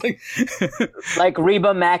it's just like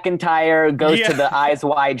Reba McEntire goes to the Eyes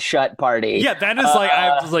Wide Shut party. Yeah, that is like,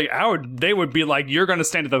 I was like, they would be like, you're going to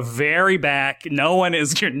stand at the very back. You're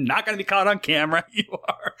not going to be caught on camera. You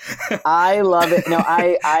are. I love it. No,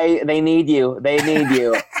 they need you. They need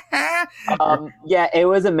you. It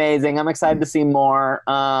was amazing. I'm excited to see more.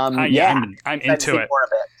 I'm into it. More of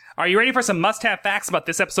it. Are you ready for some must-have facts about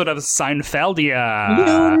this episode of Seinfeldia?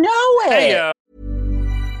 You know it.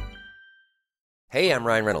 Hey, I'm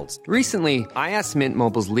Ryan Reynolds. Recently, I asked Mint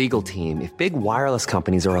Mobile's legal team if big wireless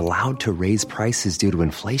companies are allowed to raise prices due to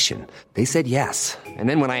inflation. They said yes. And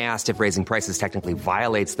then when I asked if raising prices technically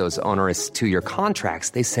violates those onerous 2-year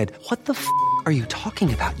contracts, they said, "What the f*** are you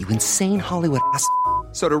talking about, you insane Hollywood ass?"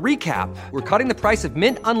 So to recap, we're cutting the price of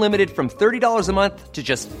Mint Unlimited from $30 a month to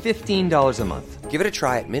just $15 a month. Give it a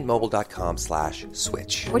try at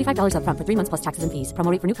mintmobile.com/switch. $45 up front for 3 months plus taxes and fees.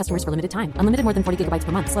 Promo rate for new customers for limited time. Unlimited more than 40 gigabytes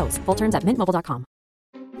per month. Slows full terms at mintmobile.com.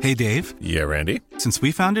 Hey, Dave. Yeah, Randy. Since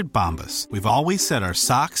we founded Bombas, we've always said our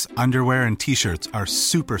socks, underwear, and T-shirts are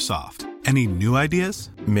super soft. Any new ideas?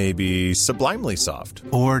 Maybe sublimely soft.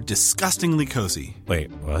 Or disgustingly cozy.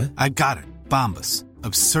 Wait, what? I got it. Bombas.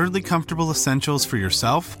 Absurdly comfortable essentials for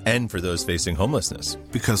yourself and for those facing homelessness.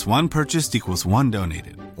 Because one purchased equals one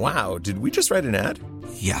donated. Wow, did we just write an ad?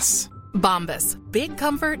 Yes. Bombas. Big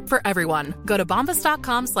comfort for everyone. Go to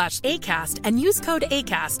bombas.com/ACAST and use code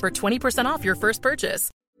ACAST for 20% off your first purchase.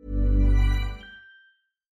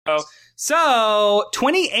 So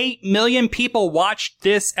 28 million people watched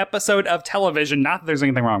this episode of television. Not that there's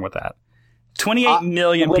anything wrong with that. 28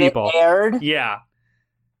 million people. It aired? Yeah.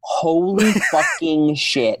 Holy fucking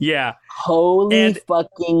shit. Yeah. Holy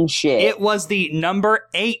fucking shit. It was the number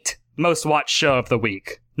 8 most watched show of the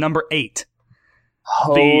week. Number 8.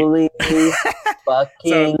 Holy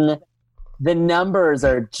fucking... The numbers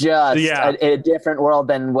are just a different world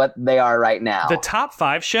than what they are right now. The top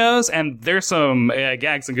 5 shows, and there's some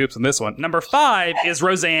gags and goops in this one. Number 5 is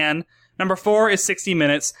Roseanne. Number 4 is 60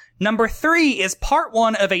 Minutes. Number 3 is part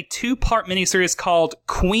 1 of a 2-part miniseries called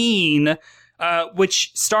Queen,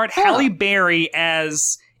 which starred Halle Berry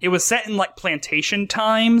as... It was set in, like, plantation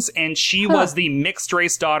times, and she was the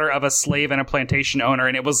mixed-race daughter of a slave and a plantation owner,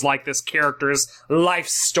 and it was, like, this character's life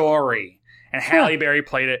story. And Halle Berry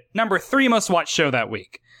played it. Number 3 most watched show that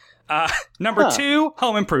week. Number 2,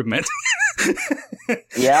 Home Improvement.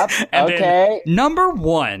 Yep. And okay. Then number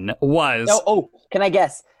 1 was... Oh, can I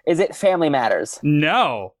guess? Is it Family Matters?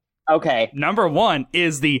 No. Okay. Number 1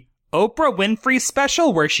 is the Oprah Winfrey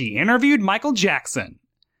special where she interviewed Michael Jackson.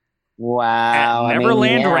 Wow. At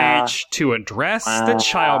Neverland Ranch to address the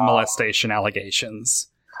child molestation allegations.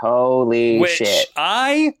 Holy shit.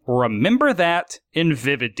 I remember that in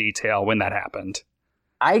vivid detail when that happened.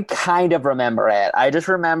 I kind of remember it. I just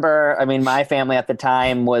remember, I mean, my family at the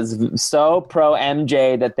time was so pro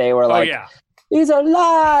MJ that they were like, these are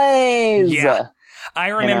lies. Yeah. I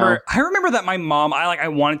remember that my mom, I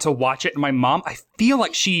wanted to watch it, and my mom, I feel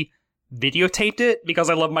like she videotaped it because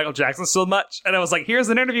I love Michael Jackson so much. And I was like, here's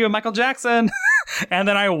an interview with Michael Jackson. And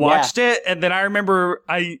then I watched it, and then I remember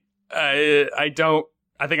I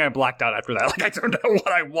think I blacked out after that. Like, I don't know what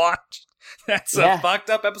I watched. That's a fucked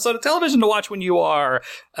up episode of television to watch when you are,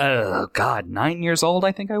 9 years old,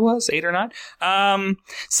 I think I was. 8 or 9.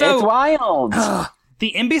 So it's wild.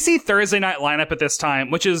 The NBC Thursday night lineup at this time,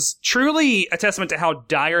 which is truly a testament to how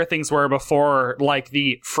dire things were before, like,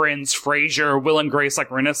 the Friends, Frasier, Will and Grace, like,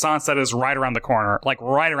 renaissance that is right around the corner. Like,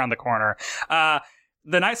 right around the corner. The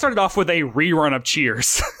night started off with a rerun of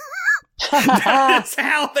Cheers. That's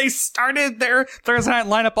how they started their Thursday night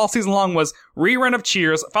lineup all season long, was rerun of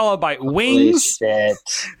Cheers, followed by Wings.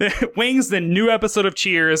 Wings, then new episode of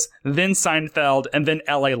Cheers, then Seinfeld, and then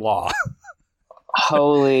LA Law.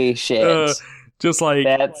 Holy shit. Just like...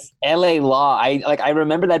 That's LA Law. I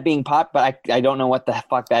remember that being pop, but I don't know what the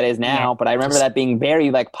fuck that is now, but I remember that being very,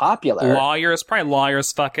 like, popular. Lawyers, probably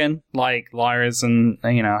lawyers fucking, like, lawyers and,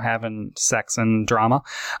 having sex and drama.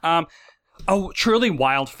 A truly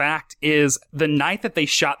wild fact is the night that they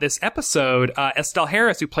shot this episode, Estelle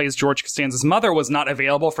Harris, who plays George Costanza's mother, was not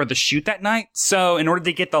available for the shoot that night. So in order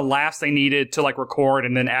to get the laughs they needed to, like, record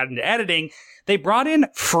and then add into editing, they brought in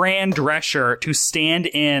Fran Drescher to stand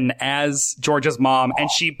in as George's mom, and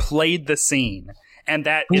she played the scene. And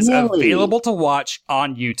that is available to watch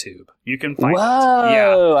on YouTube. You can find it.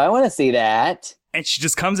 Whoa, I want to see that. And she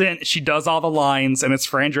just comes in, she does all the lines, and it's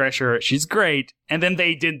Fran Drescher. She's great. And then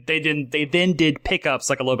they then did pickups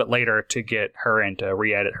like a little bit later to get her in, to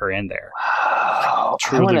re-edit her in there. Wow,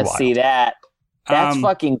 I want to see that. That's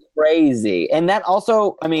fucking crazy. And that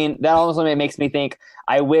also makes me think,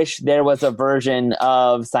 I wish there was a version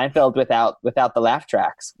of Seinfeld without the laugh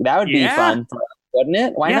tracks. That would be fun, wouldn't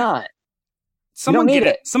it? Why not? Someone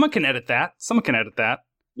can edit that.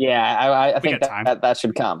 Yeah, I think that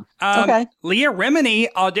should come. Okay. Leah Remini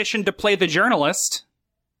auditioned to play the journalist.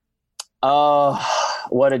 Oh,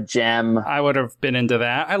 what a gem. I would have been into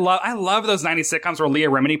that. I love those 90s sitcoms where Leah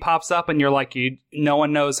Remini pops up and you're like, no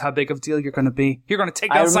one knows how big of a deal you're going to be. You're going to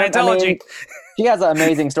take down Scientology. She has an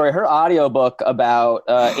amazing story. Her audiobook about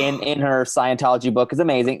in her Scientology book is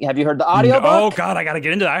amazing. Have you heard the audiobook? Oh God, I got to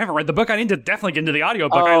get into that. I haven't read the book. I need to definitely get into the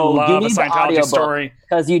audiobook. I love a Scientology story.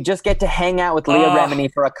 Because you just get to hang out with Leah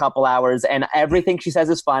Remini for a couple hours, and everything she says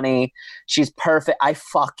is funny. She's perfect. I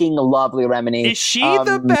fucking love Leah Remini. Is she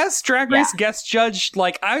the best Drag Race guest judge?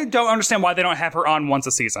 Like, I don't understand why they don't have her on once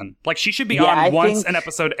a season. Like, she should be on once an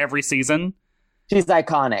episode every season. She's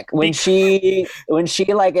iconic. When she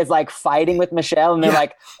like is like fighting with Michelle and they're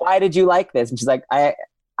like, why did you like this? And she's like,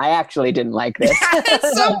 I actually didn't like this.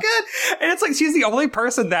 It's so good. And it's like, she's the only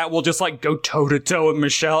person that will just like go toe to toe with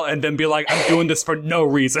Michelle and then be like, I'm doing this for no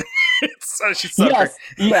reason. She's so great.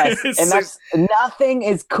 Yes. And that's nothing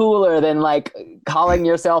is cooler than like calling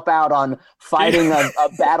yourself out on fighting a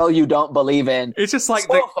battle you don't believe in. It's just like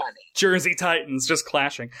the funny. Jersey Titans just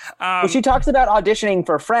clashing. Well, she talks about auditioning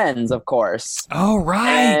for Friends, of course. Oh, right.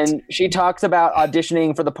 And she talks about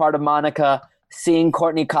auditioning for the part of Monica, seeing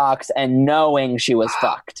Courtney Cox and knowing she was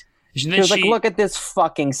fucked. She was like, look at this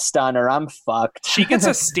fucking stunner. I'm fucked. She gets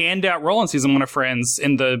a standout role in season 1 of Friends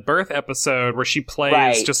in the birth episode where she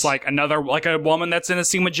plays just like another, like a woman that's in a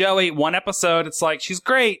scene with Joey. One episode, it's like, she's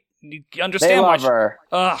great. You understand they why love her.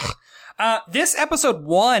 Ugh. This episode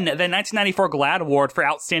won the 1994 GLAAD Award for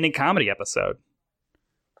Outstanding Comedy Episode.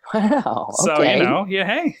 Wow. So, okay.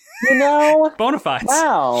 hey. Bona fides.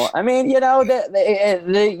 Wow. I mean, they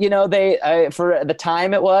for the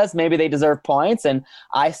time it was, maybe they deserve points, and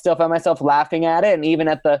I still find myself laughing at it. And even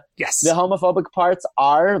at the homophobic parts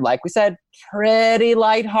are, like we said, pretty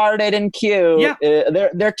lighthearted and cute. Yeah.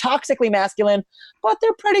 They're toxically masculine, but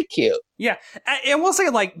they're pretty cute. Yeah. I will say,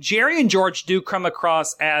 like, Jerry and George do come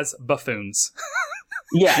across as buffoons.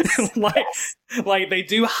 Yes. like they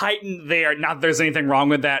do heighten their, not that there's anything wrong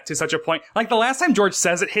with that to such a point. Like the last time George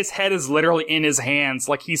says it, his head is literally in his hands.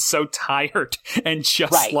 Like he's so tired and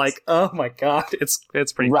just like, oh my God, it's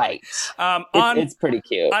pretty right. It's pretty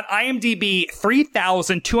cute. On IMDb,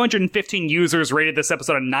 3,215 users rated this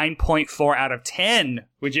episode a 9.4 out of 10.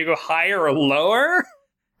 Would you go higher or lower?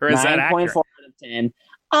 Or is that accurate? 9.4 out of 10.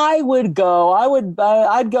 I'd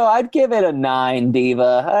give it a 9,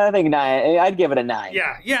 Diva. I think 9. I'd give it a 9.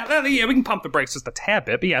 Yeah, we can pump the brakes just a tad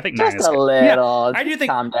bit, but yeah, I think 9 is just a good. little. Yeah, I do think.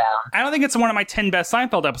 Calm down. I don't think it's one of my 10 best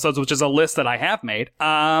Seinfeld episodes, which is a list that I have made.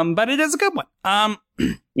 But it is a good one.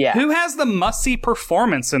 Yeah. Who has the must-see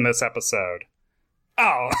performance in this episode?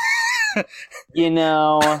 Oh,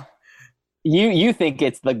 You think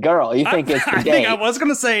it's the girl. You think it's the I date. think I was going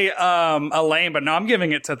to say Elaine, but no, I'm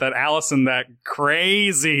giving it to that Allison, that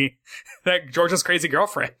George's crazy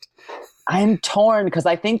girlfriend. I'm torn because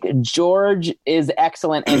I think George is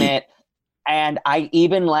excellent in it. And I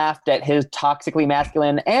even laughed at his toxically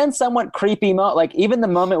masculine and somewhat creepy like even the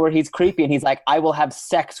moment where he's creepy and he's like, I will have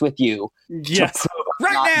sex with you. Yes.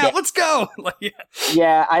 Right now, let's go.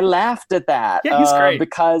 Yeah, I laughed at that. Yeah, he's great.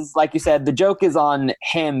 Because, like you said, the joke is on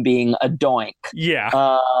him being a doink. Yeah.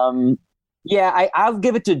 I'll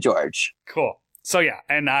give it to George. Cool. So, yeah,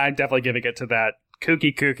 and I definitely giving it to that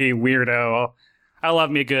kooky weirdo. I love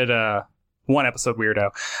me a good one episode weirdo.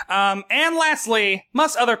 And lastly,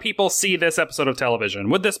 must other people see this episode of television?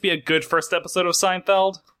 Would this be a good first episode of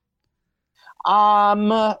Seinfeld?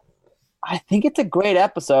 I think it's a great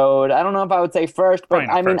episode. I don't know if I would say first, but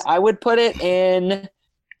I mean, I would put it in.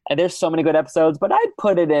 And there's so many good episodes, but I'd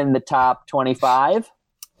put it in the top 25.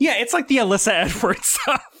 Yeah, it's like the Alyssa Edwards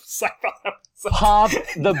Seinfeld episode. Pump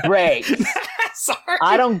the brakes. Sorry.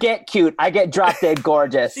 I don't get cute. I get drop dead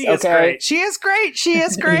gorgeous. She is great. She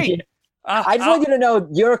is great. I just want you to know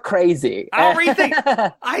you're crazy. I'll rethink.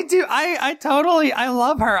 I do. I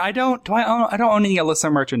love her. I don't own any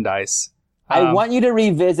Alyssa merchandise. I want you to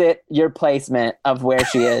revisit your placement of where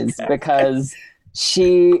she is because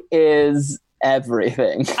she is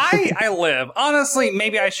everything. I live. Honestly,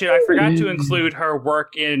 maybe I should. I forgot to include her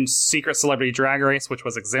work in Secret Celebrity Drag Race, which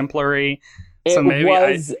was exemplary. It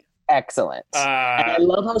was excellent. And I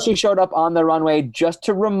love how she showed up on the runway just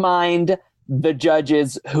to remind the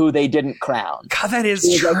judges who they didn't crown. God, that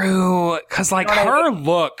is true. Because her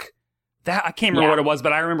look, that I can't remember what it was,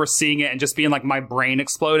 but I remember seeing it and just being like, my brain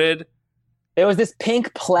exploded. It was this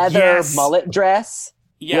pink pleather mullet dress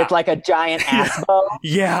with like a giant ass bow.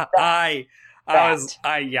 Yeah, I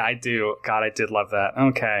do. God, I did love that.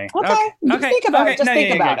 Okay. Just think about it. Just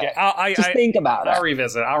think about it. I'll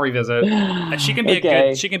revisit. And she can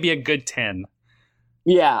be she can be a good 10.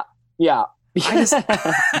 Yeah. I just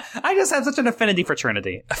have such an affinity for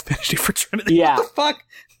Trinity. Yeah. What the fuck?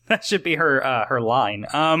 That should be her line.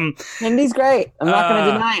 Trinity's great. I'm not going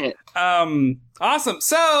to deny it. Awesome.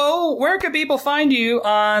 So, where can people find you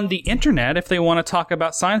on the internet if they want to talk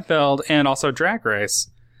about Seinfeld and also Drag Race?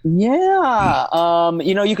 Yeah.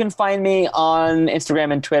 You can find me on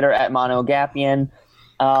Instagram and Twitter at Monogapian.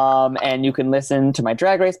 And you can listen to my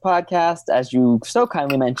Drag Race podcast, as you so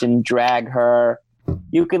kindly mentioned, Drag Her.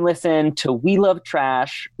 You can listen to We Love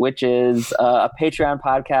Trash, which is a Patreon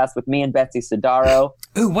podcast with me and Betsy Sidaro.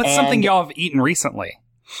 Ooh, what's something y'all have eaten recently?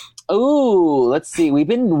 Ooh, let's see. We've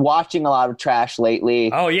been watching a lot of trash lately.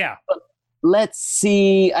 Oh, yeah. Let's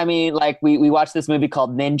see. I mean, we watched this movie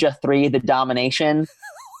called Ninja 3, The Domination,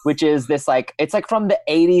 which is this, it's from the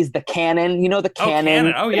 80s, the Canon. You know the Canon?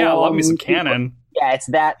 Canon. Oh, yeah. I love me some Canon. Yeah, it's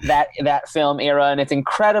that film era, and it's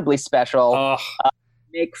incredibly special.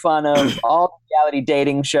 Make fun of all reality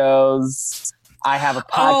dating shows. I have a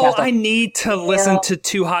podcast. I need to listen to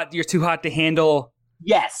You're Too Hot to Handle.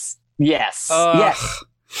 Yes.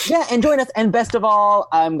 Yeah, and join us. And best of all,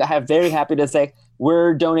 I'm very happy to say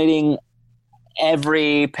we're donating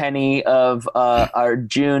every penny of our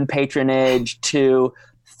June patronage to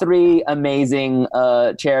 3 amazing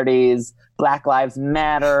charities: Black Lives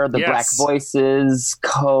Matter, the Black Voices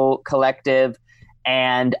Collective,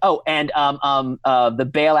 and the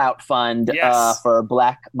Bailout Fund for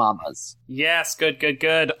Black Mamas. Yes,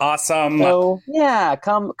 good, awesome. So yeah,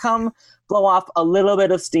 come blow off a little bit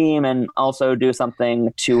of steam and also do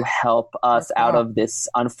something to help us out of this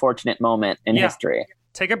unfortunate moment in history.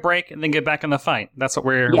 take a break, and then get back in the fight. That's what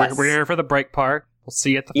we're here for, the break part. We'll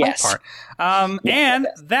see you at the fight part. And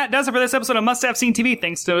that does it for this episode of Must Have Seen TV.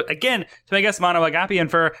 Thanks to my guest, Mano Agapian,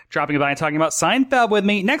 for dropping by and talking about Seinfeld with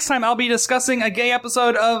me. Next time, I'll be discussing a gay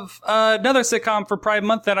episode of another sitcom for Pride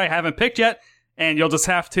Month that I haven't picked yet. And you'll just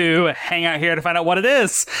have to hang out here to find out what it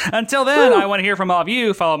is. Until then, I want to hear from all of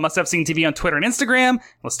you. Follow Must Have Seen TV on Twitter and Instagram.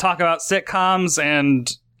 Let's talk about sitcoms and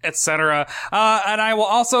etc. And I will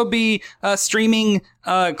also be streaming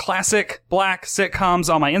classic black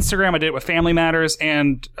sitcoms on my Instagram. I did it with Family Matters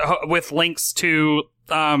and with links to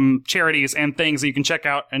charities and things that you can check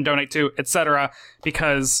out and donate to, etc.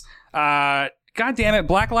 Because God damn it,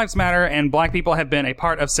 Black Lives Matter and black people have been a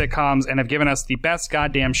part of sitcoms and have given us the best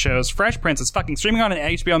goddamn shows. Fresh Prince is fucking streaming on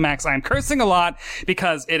HBO Max. I am cursing a lot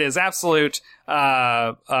because it is absolute,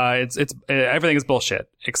 everything is bullshit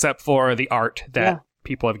except for the art that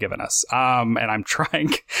people have given us. And I'm trying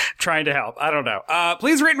to help. I don't know.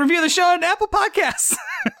 Please rate and review the show on Apple Podcasts.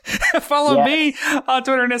 Follow me on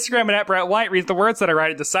Twitter and Instagram at Brett White. Read the words that I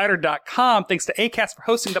write at Decider.com. Thanks to Acast for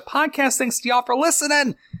hosting the podcast. Thanks to y'all for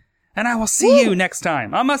listening. And I will see you next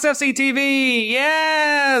time on Must Have Seen TV.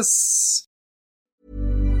 Yes!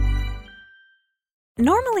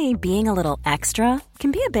 Normally, being a little extra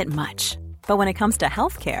can be a bit much. But when it comes to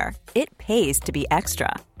healthcare, it pays to be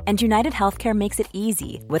extra. And United Healthcare makes it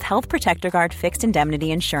easy with Health Protector Guard fixed indemnity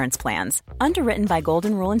insurance plans. Underwritten by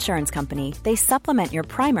Golden Rule Insurance Company, they supplement your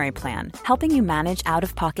primary plan, helping you manage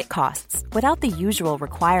out-of-pocket costs without the usual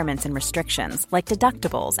requirements and restrictions like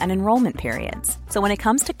deductibles and enrollment periods. So when it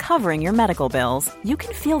comes to covering your medical bills, you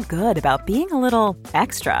can feel good about being a little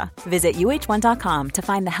extra. Visit UH1.com to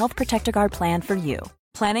find the Health Protector Guard plan for you.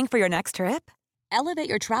 Planning for your next trip? Elevate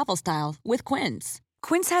your travel style with Quince.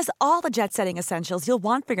 Quince has all the jet-setting essentials you'll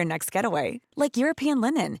want for your next getaway, like European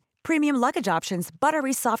linen, premium luggage options,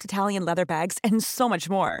 buttery soft Italian leather bags, and so much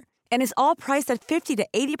more. And is all priced at 50 to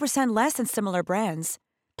 80% less than similar brands.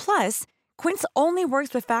 Plus, Quince only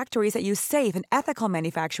works with factories that use safe and ethical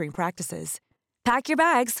manufacturing practices. Pack your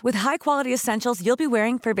bags with high-quality essentials you'll be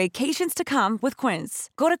wearing for vacations to come with Quince.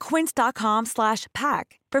 Go to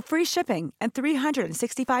quince.com/pack for free shipping and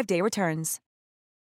 365-day returns.